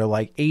YouTube. They're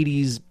like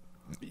 80s,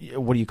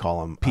 what do you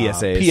call them?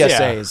 PSAs.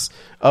 PSAs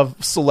of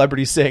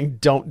celebrities saying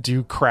don't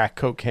do crack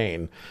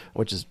cocaine,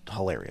 which is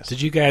hilarious.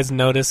 Did you guys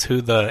notice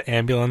who the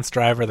ambulance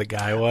driver, the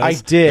guy was? I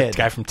did. The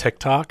guy from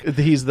TikTok.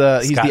 He's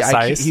the Scott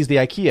Seiss? he's the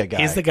IKEA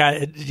guy. He's the guy.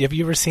 Have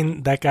you ever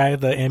seen that guy,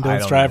 the I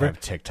ambulance don't driver? have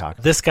TikTok.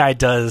 This guy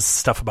does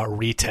stuff about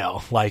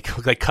retail. Like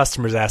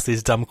customers ask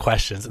these dumb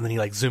questions, and then he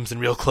like zooms in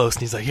real close,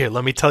 and he's like, "Here,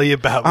 let me tell you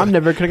about." I'm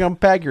never going to come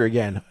back here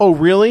again. Oh,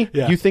 really?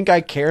 Yeah. You think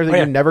I care that Oh,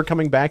 yeah. you're never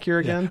coming back here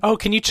again? Oh,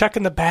 can you check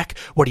in the back?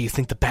 What do you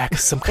think? The back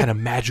is some kind of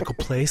magical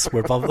place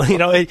where, blah, blah, blah. You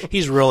know,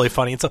 he's really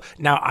funny. And so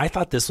now I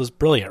thought this was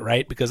brilliant,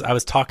 right? Because I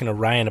was talking to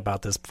Ryan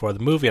about this before the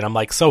movie, and I'm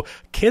like, so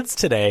kids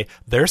today,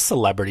 their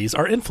celebrities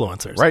are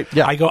influencers, Right,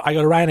 yeah. I go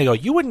to Ryan, I go,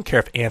 you wouldn't care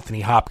if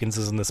Anthony Hopkins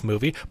is in this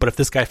movie, but if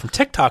this guy from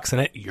TikTok's in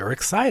it, you're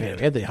excited.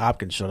 Anthony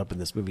Hopkins showed up in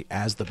this movie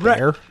as the Right.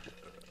 bear.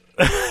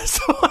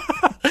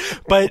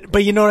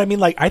 But you know what I mean?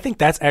 Like, I think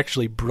that's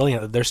actually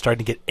brilliant that they're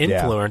starting to get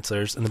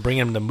influencers and then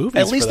bringing them to movies.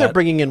 At least for they're that.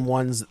 bringing in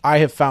ones I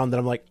have found that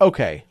I'm like,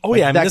 okay. Oh like,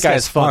 yeah, I mean, that this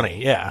guy's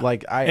funny. Yeah,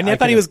 Like I I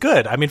thought he was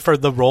good. I mean, for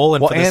the role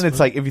and Well, for this and it's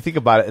like if you think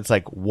about it, it's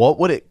like what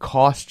would it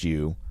cost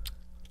you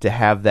to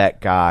have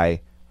that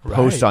guy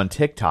post Right. on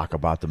TikTok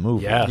about the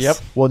movie? Yes. Yep.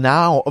 Well,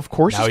 now of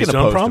course now he's he's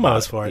going to doing post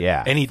about promos for it.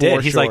 Yeah, and he For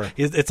did. He's sure. like,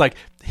 it's like,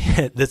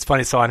 that's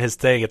funny. So on his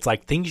thing, it's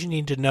like things you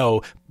need to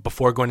know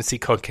before going to see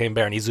Cocaine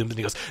Bear, and he zooms in and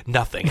he goes,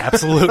 nothing,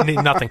 absolutely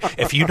nothing.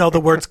 If you know the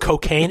words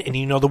cocaine and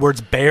you know the words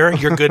bear,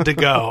 you're good to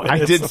go. And I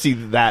it's- did see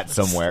that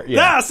somewhere.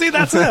 Yeah, Yeah, see,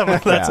 that's him.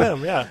 That's Yeah.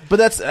 him. Yeah. But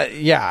that's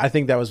I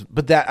think that was.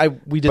 But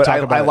that we did but talk I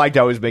about. it. liked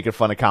always making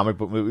fun of comic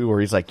book movie where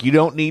he's like, you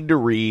don't need to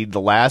read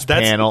the last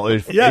That's- panel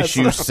of yes.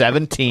 issue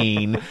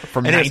 17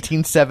 from And he goes-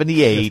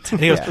 1978.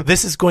 And he goes, Yeah.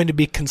 this is going to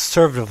be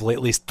conservatively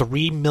at least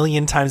 3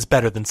 million times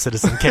better than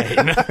Citizen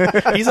Kane.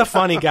 He's a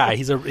funny guy.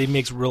 He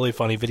makes really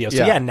funny videos. So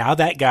Yeah. yeah, now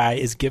that guy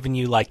is giving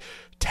you like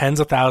tens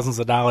of thousands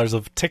of dollars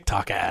of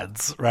TikTok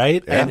ads,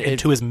 right? And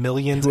to his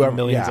millions and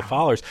millions of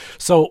followers.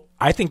 So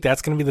I think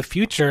that's going to be the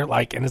future.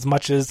 Like, and as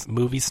much as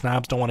movie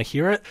snobs don't want to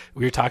hear it,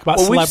 we were talking about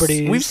Well,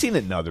 celebrities. We've seen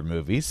it in other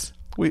movies.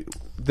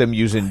 Them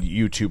using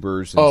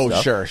YouTubers. And Oh,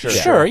 stuff. sure.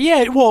 Sure,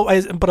 yeah. Well,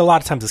 but a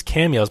lot of times as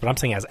cameos. But I'm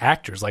saying as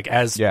actors, like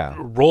as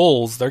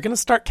roles, they're going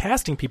to start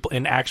casting people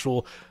in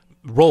actual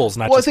roles,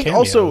 not Well, I just think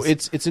cameos. also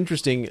it's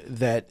interesting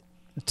that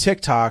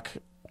TikTok,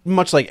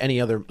 much like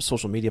any other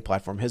social media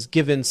platform, has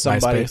given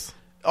somebody. MySpace?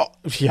 Oh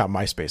yeah,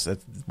 MySpace.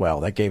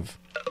 That gave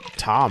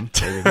Tom,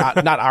 maybe.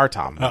 not our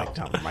Tom, like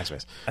Tom,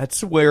 MySpace.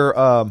 That's where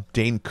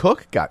Dane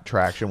Cook got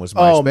traction. Was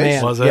MySpace. Oh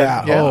man, Was it?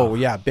 yeah. Yeah. Oh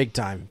yeah, big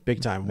time.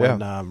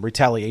 When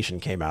Retaliation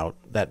came out,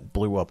 that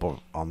blew up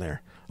on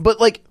there. But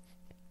like,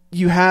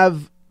 you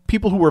have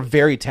people who were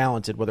very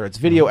talented, whether it's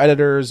video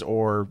editors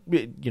or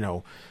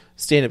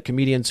stand-up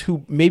comedians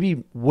who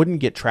maybe wouldn't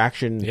get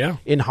traction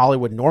in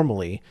Hollywood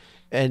normally.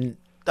 And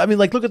I mean,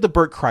 like, look at the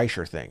Bert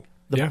Kreischer thing.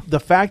 The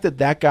fact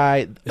that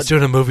guy is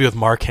doing a movie with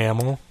Mark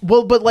Hamill.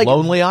 Well, but like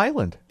Lonely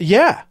Island.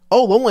 Yeah.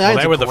 Oh, Lonely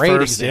Island's they were a the great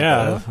first,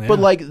 example. yeah. But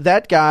like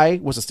that guy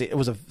was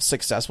a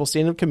successful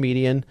stand-up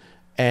comedian,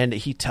 and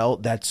he tell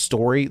that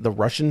story, the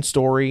Russian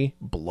story,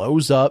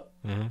 blows up,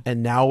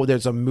 and now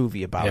there's a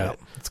movie about it.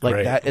 It's like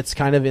great. that. It's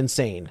kind of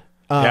insane.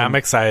 I'm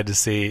excited to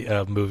see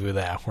a movie with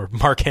that where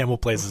Mark Hamill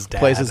plays his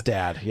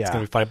dad. Yeah, it's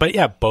gonna be funny. But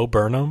yeah, Bo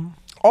Burnham,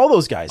 all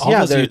those guys, all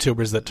those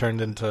YouTubers that turned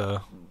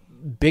into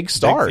big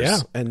stars, yeah.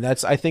 And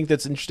I think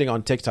that's interesting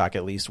on TikTok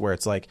at least, where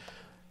it's like,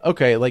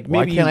 okay, like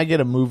maybe Why can't I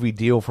get a movie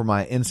deal for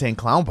my Insane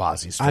Clown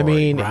Posse story? I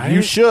mean, right?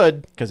 you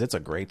should, because it's a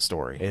great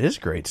story. It is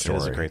a great story.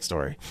 It is a great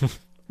story.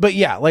 But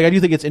yeah, like I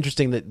do think it's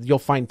interesting that you'll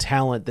find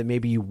talent that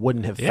maybe you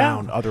wouldn't have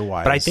found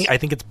otherwise. But I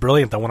think it's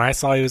brilliant that when I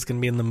saw he was going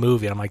to be in the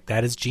movie, I'm like,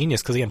 that is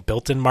genius, because again,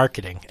 built-in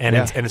marketing, and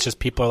it's just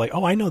people are like,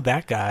 oh, I know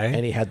that guy,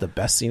 and he had the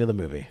best scene of the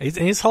movie. He's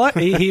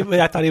hilarious.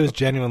 I thought he was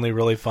genuinely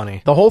really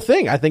funny. The whole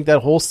thing, I think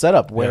that whole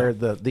setup where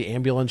the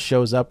ambulance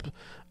shows up.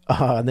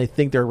 And they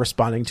think they're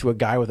responding to a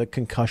guy with a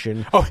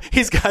concussion. Oh,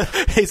 he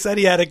said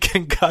he had a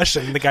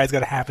concussion. The guy's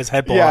got half his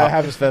head blown off. Yeah,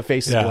 half his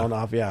face is blown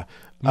off, yeah.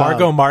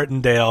 Margot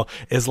Martindale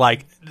is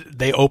like,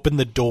 they open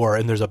the door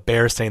and there's a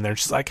bear standing there, and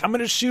she's like, I'm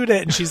gonna shoot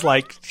it, and she's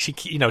like,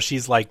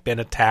 she's like been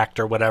attacked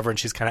or whatever, and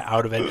she's kind of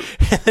out of it,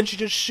 and then she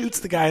just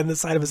shoots the guy, and the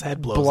side of his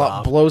head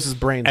blows his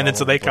brains, and then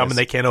so they come and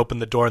they can't open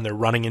the door, and they're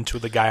running into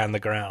the guy on the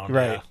ground,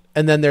 right? Yeah.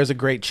 And then there's a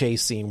great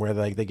chase scene where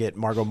they get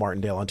Margot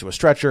Martindale onto a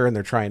stretcher, and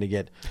they're trying to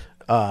get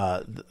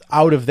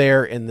out of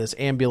there in this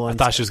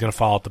ambulance. I thought she was going to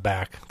fall out the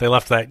back. They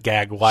left that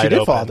gag wide She did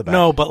open. fall out the back.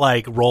 No, but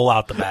like roll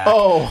out the back.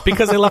 Oh.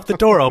 Because they left the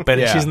door open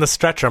and Yeah. she's in the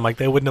stretcher. I'm like,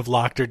 they wouldn't have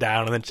locked her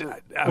down. And then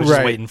I was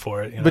just waiting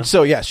for it. You know? But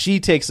so yeah, she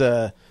takes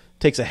a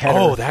header.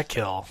 Oh, that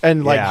kill.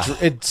 And like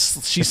Yeah.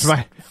 she's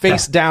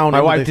face down. My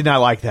into wife the- did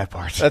not like that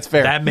part. That's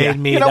fair. That made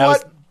me. You know that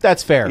what? was-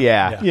 That's fair.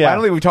 Yeah. I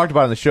don't think we talked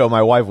about it on the show.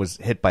 My wife was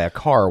hit by a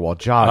car while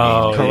jogging.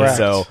 Oh, correct.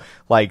 So,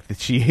 like,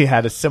 she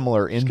had a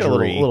similar Got a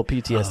injury. little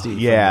PTSD.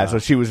 Yeah, so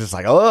she was just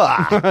like,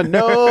 ugh.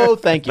 No,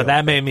 thank you. But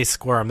that made me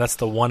squirm. That's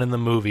the one in the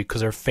movie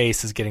because her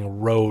face is getting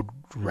road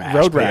rash.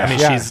 Road rash, I mean,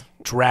 yeah. she's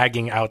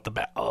dragging out the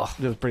back. Ugh.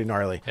 It was pretty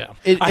gnarly. Yeah.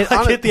 I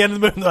At the end of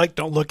the movie, they're like,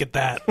 don't look at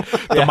that.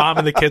 The mom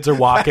and the kids are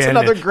walking. That's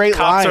another and great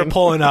cops line. are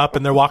pulling up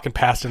and they're walking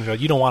past and they're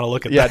like, you don't want to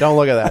look at Yeah, that. don't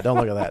look at that. Don't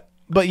look at that.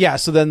 But yeah,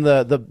 so then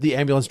the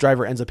ambulance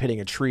driver ends up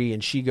hitting a tree,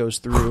 and she goes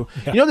through.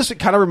 You know, this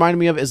kind of reminded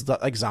me of is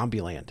like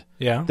Zombieland.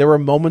 Yeah. There were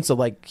moments of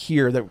like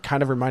here that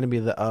kind of reminded me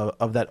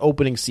of that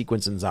opening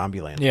sequence in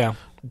Zombieland. Yeah.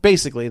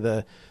 Basically,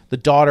 the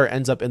daughter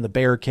ends up in the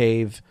bear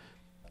cave.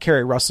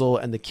 Carrie Russell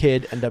and the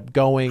kid end up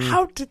going.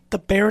 How did the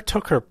bear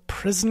took her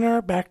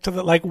prisoner back to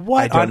the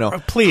what? I don't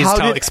know. Please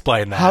How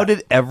explain that. How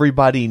did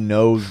everybody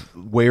know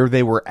where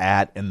they were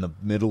at in the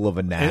middle of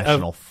a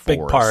national forest?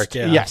 big park?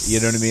 Yeah. Yes.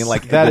 You know what I mean?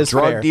 Like That the is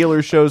drug fair.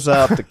 dealer shows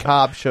up, the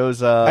cop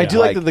shows up. I do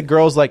like that the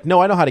girl's like,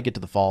 no, I know how to get to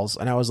the falls,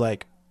 and I was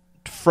like,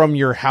 from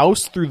your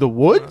house through the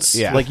woods,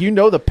 Yeah. like you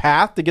know the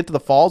path to get to the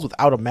falls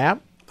without a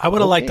map. I would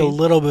have liked a Okay.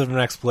 little bit of an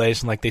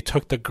explanation, like they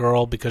took the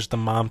girl because the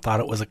mom thought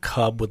it was a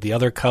cub with the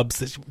other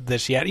cubs that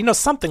she had. You know,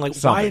 something like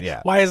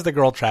why is the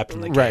girl trapped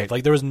in the cave? Right.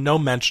 Like there was no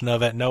mention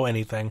of it, no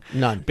anything.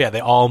 None. But yeah, they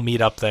all meet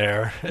up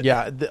there.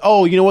 Yeah.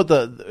 You know what?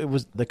 It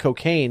was the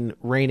cocaine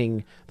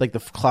raining, like the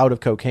cloud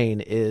of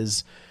cocaine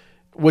is,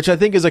 which I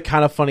think is a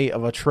kind of funny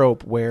of a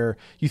trope where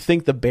you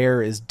think the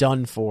bear is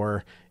done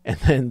for, and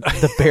then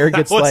the bear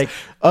gets was- like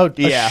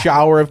a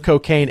shower of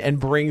cocaine and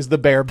brings the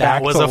bear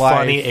back That was to a life.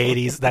 funny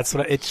 '80s. That's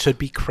what it should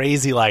be.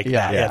 Crazy like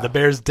Yeah. that. Yeah. The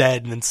bear's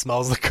dead and then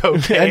smells the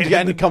cocaine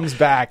and it comes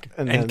back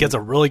and and then gets a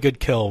really good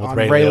kill with on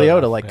Ray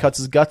Liotta, Liotta. Yeah. cuts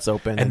his guts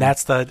open. And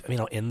that's the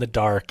in the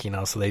dark,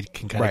 so they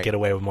can kind of Right. get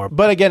away with more.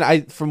 But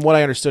again, from what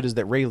I understood is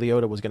that Ray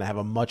Liotta was going to have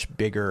a much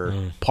bigger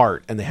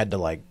part, and they had to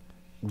like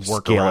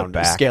work Scale it around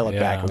back. scale it Yeah.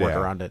 back, and work Yeah.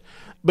 around it.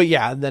 But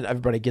yeah, and then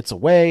everybody gets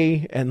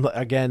away, and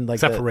again, like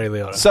Except for Ray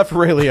Liotta. Except for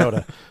Ray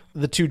Liotta,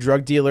 the two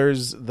drug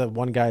dealers. The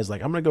one guy's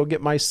like, "I'm going to go get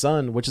my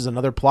son," which is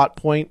another plot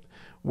point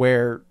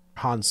where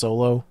Han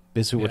Solo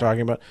is who we're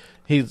talking about.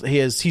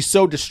 He's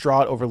so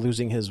distraught over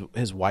losing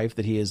his wife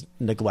that he has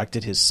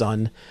neglected his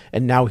son,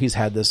 and now he's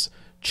had this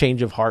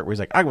change of heart where he's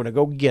like, "I'm going to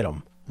go get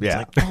him." It's Yeah.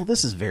 like, oh,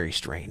 this is very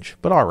strange,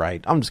 but all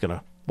right, I'm just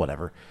gonna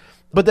whatever.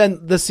 But then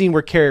the scene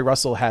where Carrie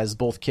Russell has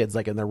both kids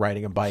like and they're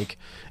riding a bike,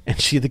 and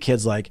the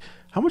kid's like,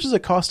 "How much does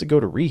it cost to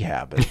go to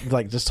rehab?" And,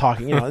 like just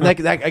talking, and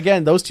that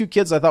again, those two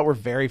kids I thought were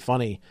very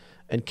funny,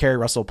 and Carrie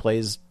Russell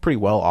plays pretty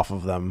well off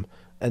of them.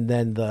 And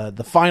then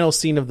the final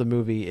scene of the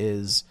movie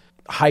is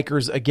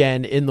hikers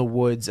again in the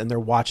woods, and they're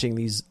watching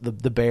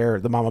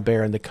the mama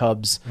bear and the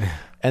cubs,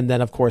 and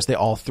then of course they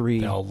all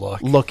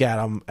look at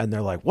them and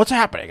they're like, "What's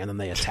happening?" And then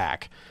they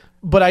attack.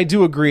 But I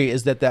do agree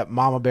is that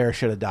mama bear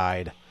should have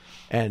died,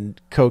 and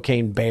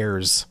cocaine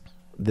bears,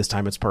 this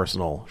time it's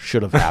personal,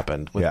 should have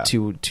happened with Yeah.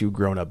 two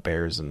grown up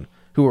bears and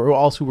who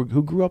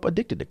grew up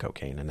addicted to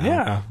cocaine. And now,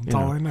 yeah, that's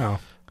all I know.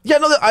 Yeah,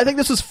 no, I think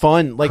this was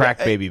fun. Like Crack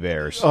baby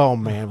bears. Oh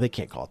man, they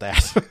can't call it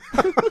that.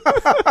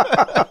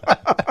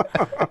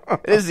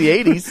 It is the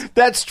 80s.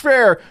 That's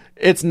fair.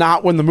 It's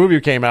not when the movie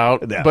came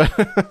out, No.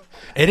 but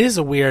It is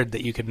weird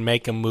that you could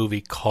make a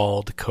movie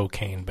called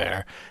Cocaine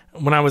Bear.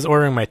 When I was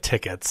ordering my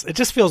tickets, it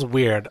just feels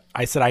weird.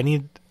 I said, I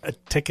need a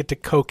ticket to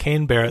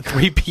Cocaine Bear at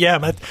 3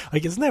 p.m.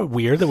 Like, isn't that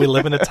weird that we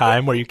live in a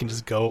time where you can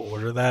just go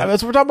order that?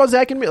 that's what we're talking about,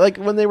 Zach and me. Like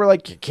when they were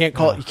like, you can't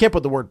call it, you can't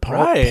put the word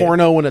Right.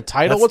 porno in a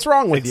title. That's- What's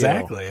wrong with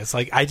exactly. It's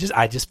like I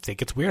just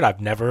think it's weird. I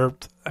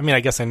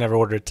guess I never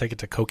ordered a ticket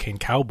to Cocaine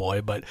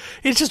Cowboy, but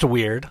it's just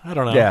weird. I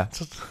don't know. Yeah. It's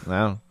just-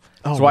 No.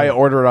 That's why I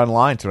order it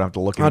online, so I don't have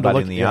to look you? anybody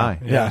in the yeah. eye.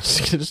 Yeah.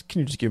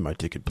 Can you just give me my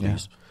ticket,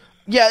 please?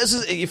 Yeah. This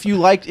is if you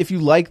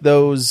like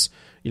those,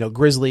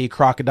 Grizzly,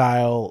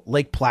 Crocodile,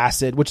 Lake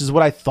Placid, which is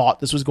what I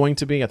thought this was going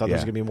to be. I thought this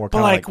was going to be more but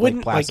kind of like, like Lake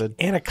wouldn't Placid.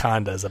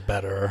 Anaconda is a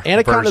better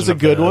Anaconda's version a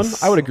good of one.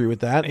 this. I would agree with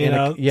that.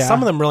 Yeah.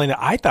 Some of them really.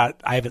 I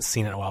haven't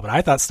seen it in a while, but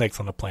I thought Snakes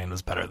on the Plane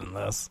was better than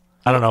this.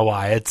 I don't know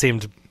why. It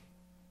seemed.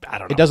 I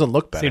don't know. It doesn't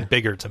look better. Seemed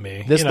bigger to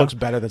me. This looks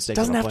better than Snakes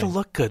It doesn't on a have to Plane.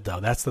 look good though.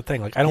 That's the thing.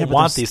 Like I don't but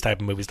want those- these type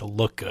of movies to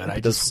look good. I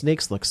The just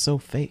snakes look so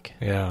fake.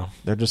 yeah.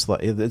 They're just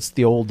like it's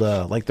the old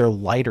like they're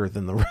lighter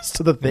than the rest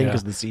of the thing Yeah.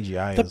 because the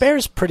CGI. The is...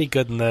 bear's pretty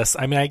good in this.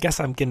 I mean, I guess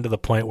I'm getting to the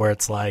point where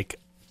it's like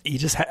you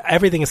just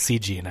everything is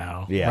CG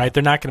now, Yeah. right?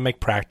 They're not going to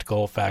make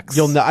practical effects.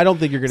 I don't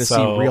think you're going to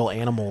So- see real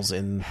animals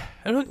in.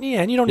 and you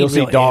don't You'll need see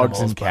real dogs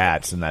animals, and but-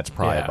 cats, and that's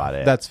probably Yeah. about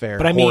it. That's fair.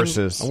 But I mean-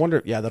 Horses. I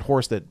wonder. Yeah, that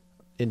horse that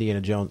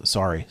Indiana Jones.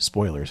 Sorry,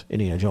 spoilers.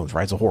 Indiana Jones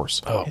rides a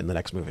horse in the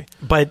next movie.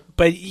 But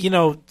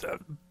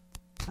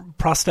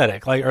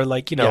prosthetic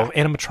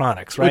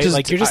animatronics, right? Which is-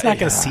 like you're just not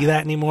going to yeah. see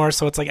that anymore.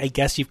 So it's like I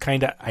guess you've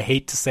kind of I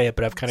hate to say it,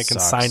 but I've kind of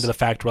Sucks. consigned to the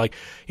fact where like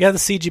the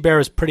CG bear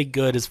is pretty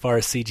good as far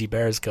as CG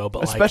bears go,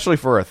 but Especially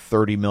for a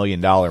 $30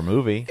 million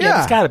movie,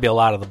 it's got to be a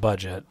lot of the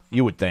budget,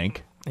 you would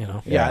think.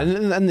 Yeah,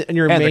 and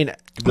your And main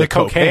the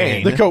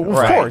cocaine. of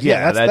Right. course.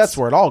 Yeah, Yeah, that's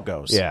where it all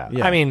goes. Yeah.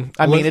 I mean,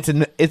 it's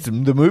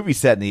the movie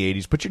set in the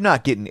 80s, but you're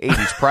not getting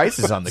 80s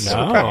prices on the No.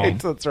 cocaine. Right,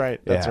 that's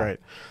right. That's Yeah. right.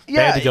 they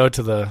had to go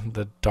to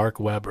the dark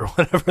web or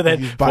whatever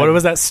that. buy- What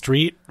was that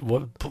street?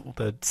 What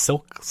the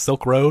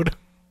Silk Road?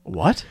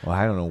 What? Well,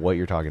 I don't know what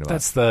you're talking about.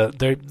 That's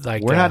they're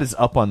like We're not as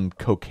up on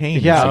cocaine.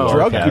 Yeah, as you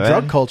are, Kevin.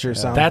 drug culture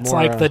sounds. that's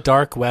more, like the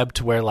dark web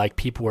to where like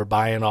people were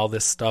buying all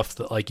this stuff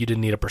that like you didn't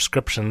need a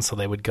prescription, so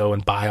they would go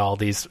and buy all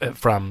these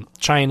from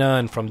China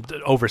and from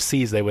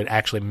overseas. They would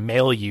actually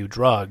mail you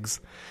drugs,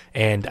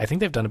 and I think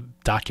they've done a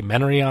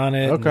documentary on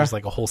it. And there's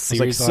like a whole It's like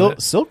series on it.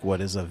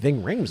 Silkwood is a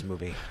Ving Rhames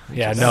movie.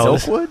 Yeah, no,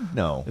 Silkwood?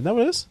 No. Isn't that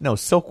what it is? No,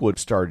 Silkwood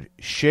starred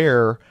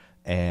Cher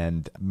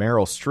and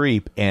Meryl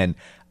Streep. And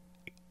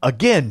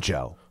again,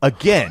 Joe,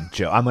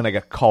 I'm going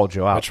to call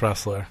Joe out. which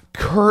wrestler?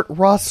 Kurt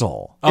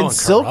Russell. Oh, In and Kurt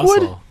Silkwood?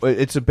 Russell.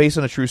 It's based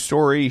on a true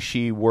story.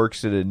 She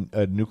works at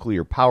a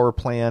nuclear power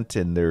plant,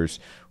 and there's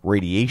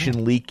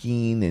radiation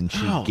leaking, and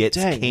she Oh, gets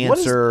dang.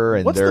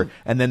 cancer, What's the-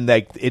 and then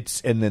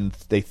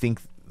they think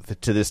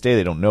to this day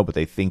they don't know, but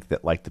they think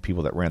that like the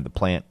people that ran the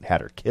plant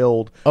had her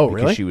killed. Oh,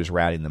 because really? She was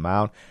ratting them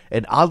out.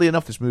 And oddly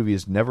enough, this movie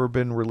has never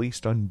been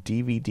released on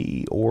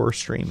DVD or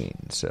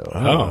streaming. So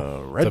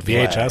The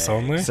VHS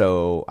only.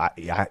 so I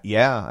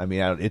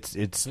mean,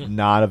 it's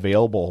not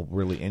available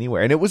really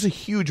anywhere, and it was a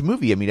huge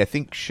movie. I mean, I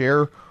think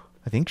Cher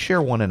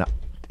won an.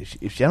 If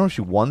I don't know if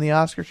she won the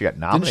Oscar, she got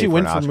nominated. Didn't she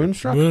win an for Oscar.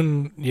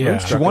 Moonstruck? Yeah,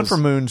 She won for is-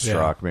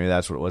 Moonstruck. Maybe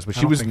that's what it was. But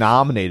she was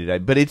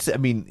nominated. But I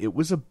mean, it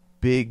was a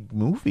big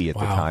movie at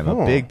the Wow. time.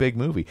 A big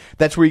movie.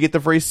 That's where you get the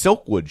phrase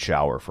 "Silkwood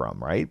shower"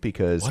 from, right?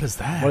 Because What is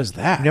that? What is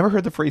that? you never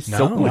heard the phrase No.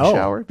 Silkwood No.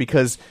 shower?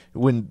 Because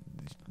when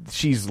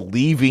she's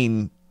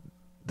leaving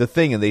the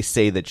thing and they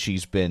say that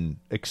she's been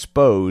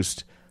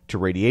exposed to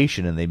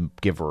radiation, and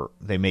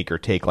they make her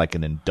take like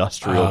an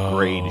industrial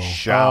grade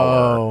shower.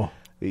 Oh.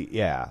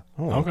 Yeah.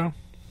 Okay.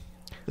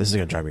 This is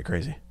gonna drive me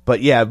crazy.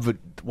 But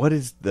what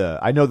is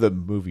I know the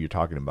movie you're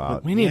talking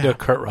about. We need a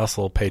Kurt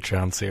Russell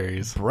Patreon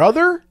series.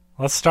 Brother,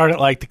 Let's start at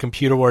like the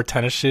computer wore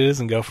tennis shoes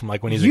and go from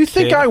like when he's you a kid.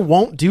 think I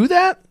won't do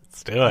that?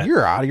 Let's do it.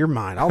 You're out of your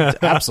mind. I'll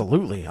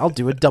absolutely. I'll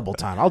do it double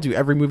time. I'll do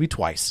every movie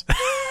twice.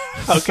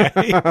 Okay.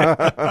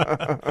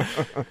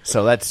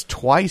 So that's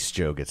twice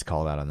Joe gets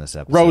called out on this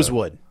episode.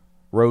 Rosewood.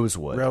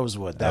 Rosewood.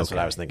 That's Okay.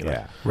 what I was thinking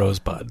Yeah. of.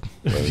 Rosebud.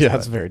 Yeah,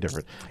 that's very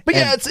different. But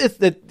yeah,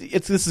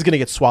 it's this is going to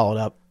get swallowed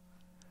up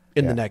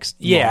in the next.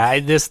 Yeah,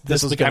 month.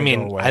 this is I gonna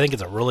mean, go away. I think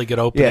it's a really good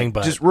Yeah, opening,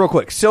 but just real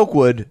quick,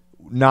 Silkwood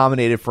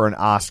nominated for an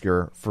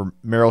Oscar for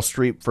Meryl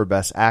Streep for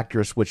Best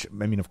Actress, which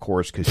I mean, of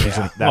course, because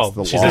that's Well,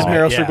 the she's law. Because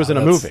Meryl Yeah, Streep was in a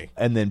that's- movie.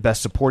 And then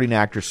Best Supporting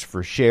Actress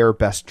for Cher,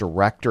 Best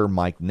Director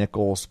Mike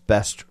Nichols,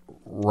 Best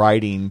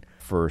Writing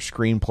for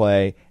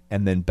Screenplay,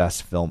 and then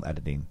Best Film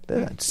Editing.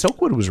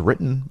 Silkwood was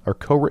written or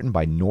co-written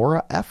by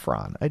Nora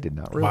Ephron. I did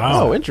not realize.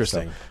 Wow. Oh,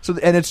 interesting. So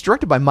and it's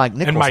directed by Mike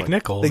Nichols. Mike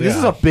Nichols, Like, this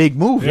is yeah. a big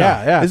movie.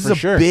 Yeah, This for is a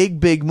sure.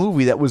 big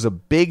movie that was a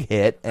big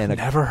hit and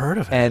never heard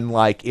of it. And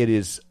like it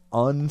is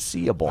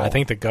unseeable. I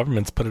think the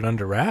government's put it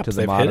under wraps. To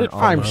the They've modern hit it.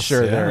 audience. I'm almost,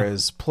 sure yeah. there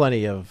is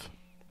plenty of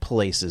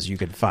places you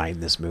could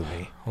find this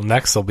movie. Well,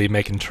 next they'll be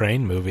making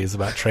train movies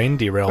about train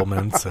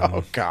derailments. And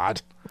Oh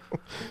God.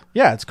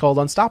 Yeah, it's called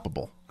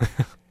Unstoppable.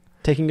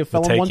 Taking a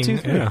Felon 1, 2,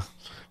 3. Yeah.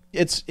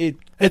 It's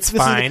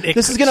fine.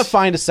 This is going to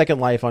find a second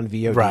life on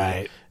VOD,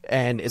 Right.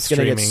 And it's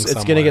going to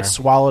Streaming get somewhere.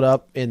 swallowed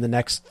up in the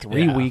next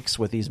 3 Yeah. weeks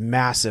with these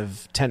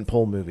massive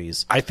tentpole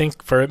movies. I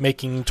think for it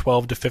making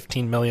 12 to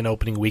 15 million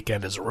opening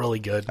weekend is really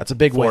good. That's a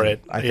big for win,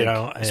 it. I think. You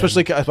know, and-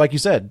 Especially like you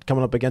said,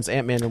 coming up against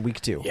Ant-Man in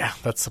week 2. yeah,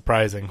 that's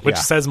surprising. Which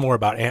Yeah. says more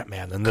about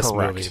Ant-Man than this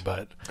Correct. movie,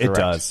 but It Correct.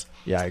 does.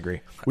 Yeah, I agree.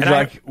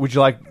 Would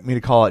you like me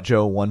to call it,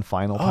 Joe, one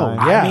final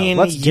time? Yeah, I mean,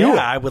 let's do it.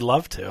 I would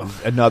love to.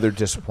 Another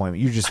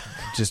disappointment. You're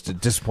just a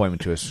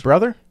disappointment to us.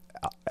 Brother,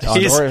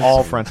 On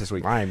all fronts this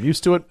week. I'm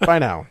used to it by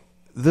now.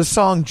 The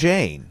song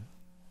Jane.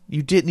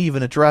 You didn't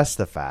even address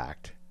the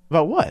fact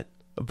About what?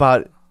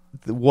 about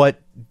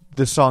what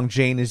the song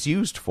Jane is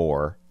used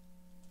for.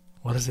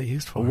 What is it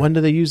used for? When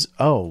do they use?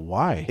 Oh,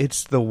 why?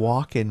 It's the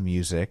walk-in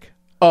music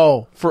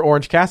Oh, for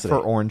Orange Cassidy. for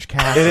Orange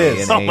Cassidy It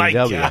is. and Oh my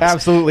AEW. God.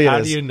 Absolutely, it How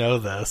is. do you know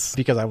this?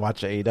 Because I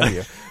watch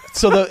AEW.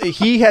 So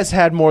he has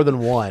had more than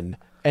one,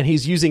 and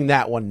he's using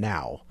that one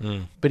now.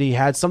 But he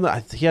had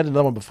he had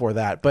another one before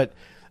that. But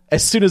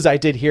as soon as I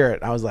did hear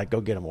it, I was like,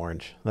 "Go get him,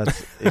 Orange."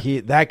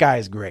 That guy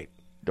is great.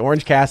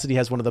 Orange Cassidy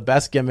has one of the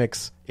best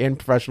gimmicks in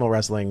professional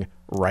wrestling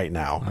right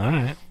now. All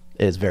right.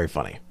 It is very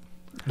funny.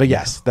 But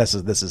yes, this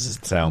is his,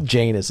 So-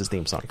 Jane is his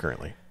theme song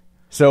currently.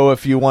 So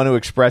if you want to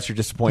express your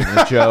disappointment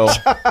with Joe,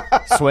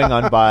 swing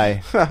on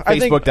by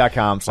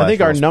Facebook.com/. I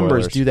think our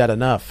numbers do that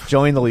enough.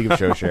 Join the League of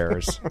Show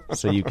Sharers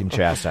so you can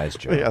chastise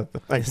Joe. Yeah,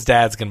 thanks. His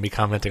dad's going to be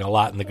commenting a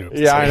lot in the group.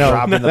 Yeah, I know.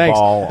 dropping the Thanks.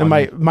 ball And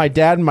on- my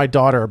dad and my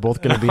daughter are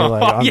both going to be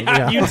like, on,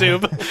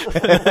 YouTube.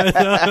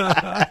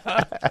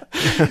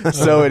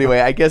 So anyway,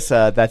 I guess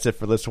that's it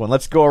for this one.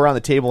 Let's go around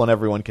the table and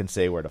everyone can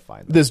say where to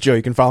find them. This is Joe.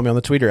 You can follow me on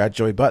the Twitter at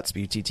JoeyButts,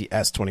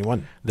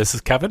 BUTTS21. This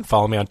is Kevin.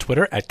 Follow me on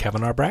Twitter at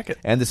Kevin R. Brackett.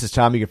 And this is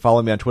Tom. You can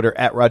follow me on Twitter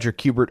at Roger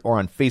Kubert or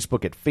on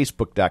Facebook at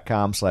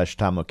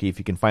Facebook.com/Tom O'Keefe.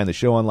 You can find the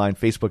show online,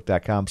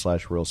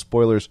 Facebook.com/Real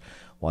Spoilers.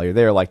 While you're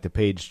there, like the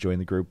page, join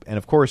the group. And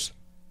of course,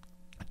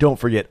 don't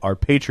forget our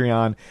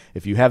Patreon.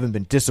 If you haven't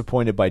been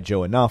disappointed by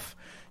Joe enough,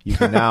 you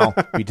can now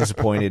be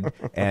disappointed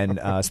and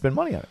spend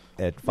money on it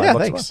at $5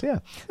 thanks. a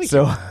month.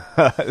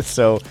 Yeah.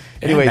 So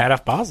anyway, And Matt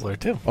F. Bosler,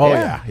 too. Oh,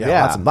 Yeah, yeah.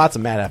 yeah. Lots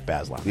of Mad F.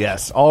 Baslam.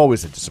 yes,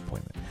 always a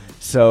disappointment.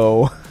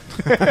 So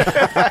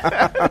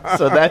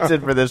so that's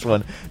it for this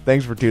one.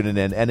 Thanks for tuning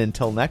in. And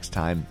until next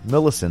time,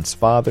 Millicent's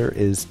father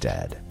is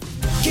dead.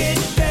 Get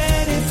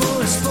ready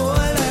for a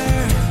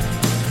spoiler.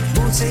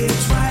 Won't say it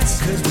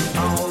twice, cause we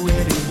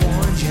already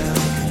warned you.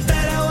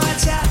 Better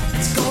watch out,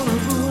 it's gonna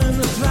ruin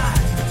the plot.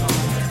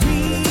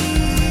 Real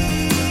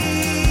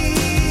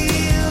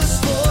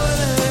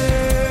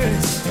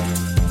spoilers.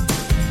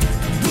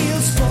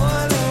 Real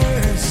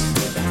spoilers.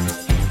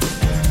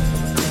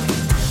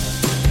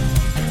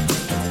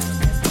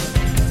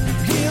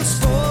 Real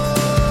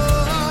spoilers.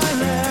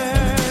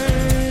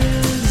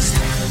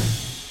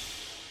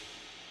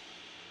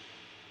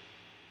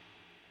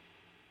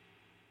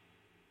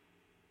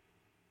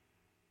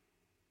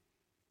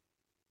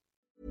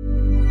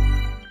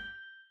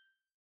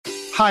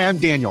 Hi, I'm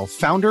Daniel,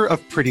 founder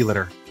of Pretty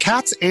Litter.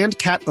 Cats and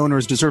cat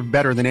owners deserve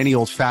better than any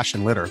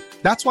old-fashioned litter.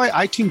 That's why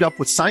I teamed up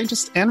with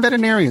scientists and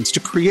veterinarians to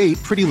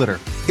create Pretty Litter.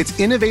 Its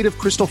innovative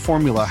crystal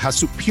formula has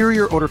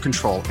superior odor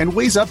control and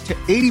weighs up to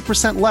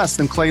 80% less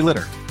than clay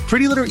litter.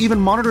 Pretty Litter even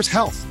monitors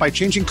health by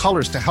changing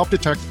colors to help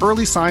detect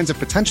early signs of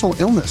potential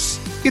illness.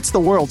 It's the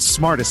world's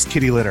smartest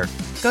kitty litter.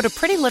 Go to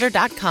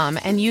prettylitter.com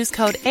and use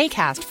code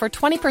ACAST for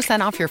 20%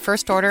 off your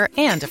first order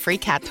and a free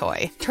cat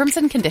toy. Terms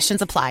and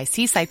conditions apply.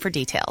 See site for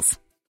details.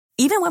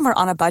 Even when we're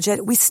on a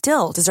budget, we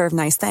still deserve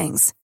nice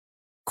things.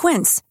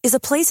 Quince is a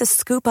place to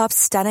scoop up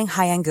stunning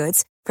high-end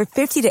goods for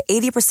 50 to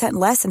 80%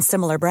 less than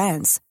similar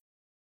brands.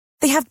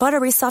 They have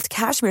buttery soft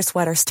cashmere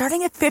sweaters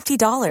starting at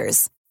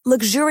 $50,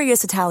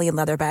 luxurious Italian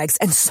leather bags,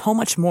 and so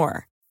much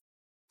more.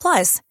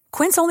 Plus,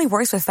 Quince only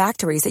works with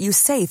factories that use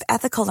safe,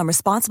 ethical, and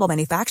responsible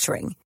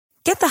manufacturing.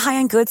 Get the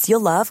high-end goods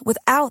you'll love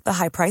without the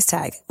high price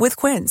tag with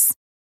Quince.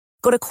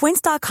 Go to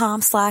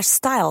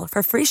quince.com/style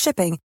for free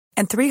shipping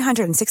and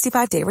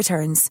 365-day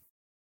returns.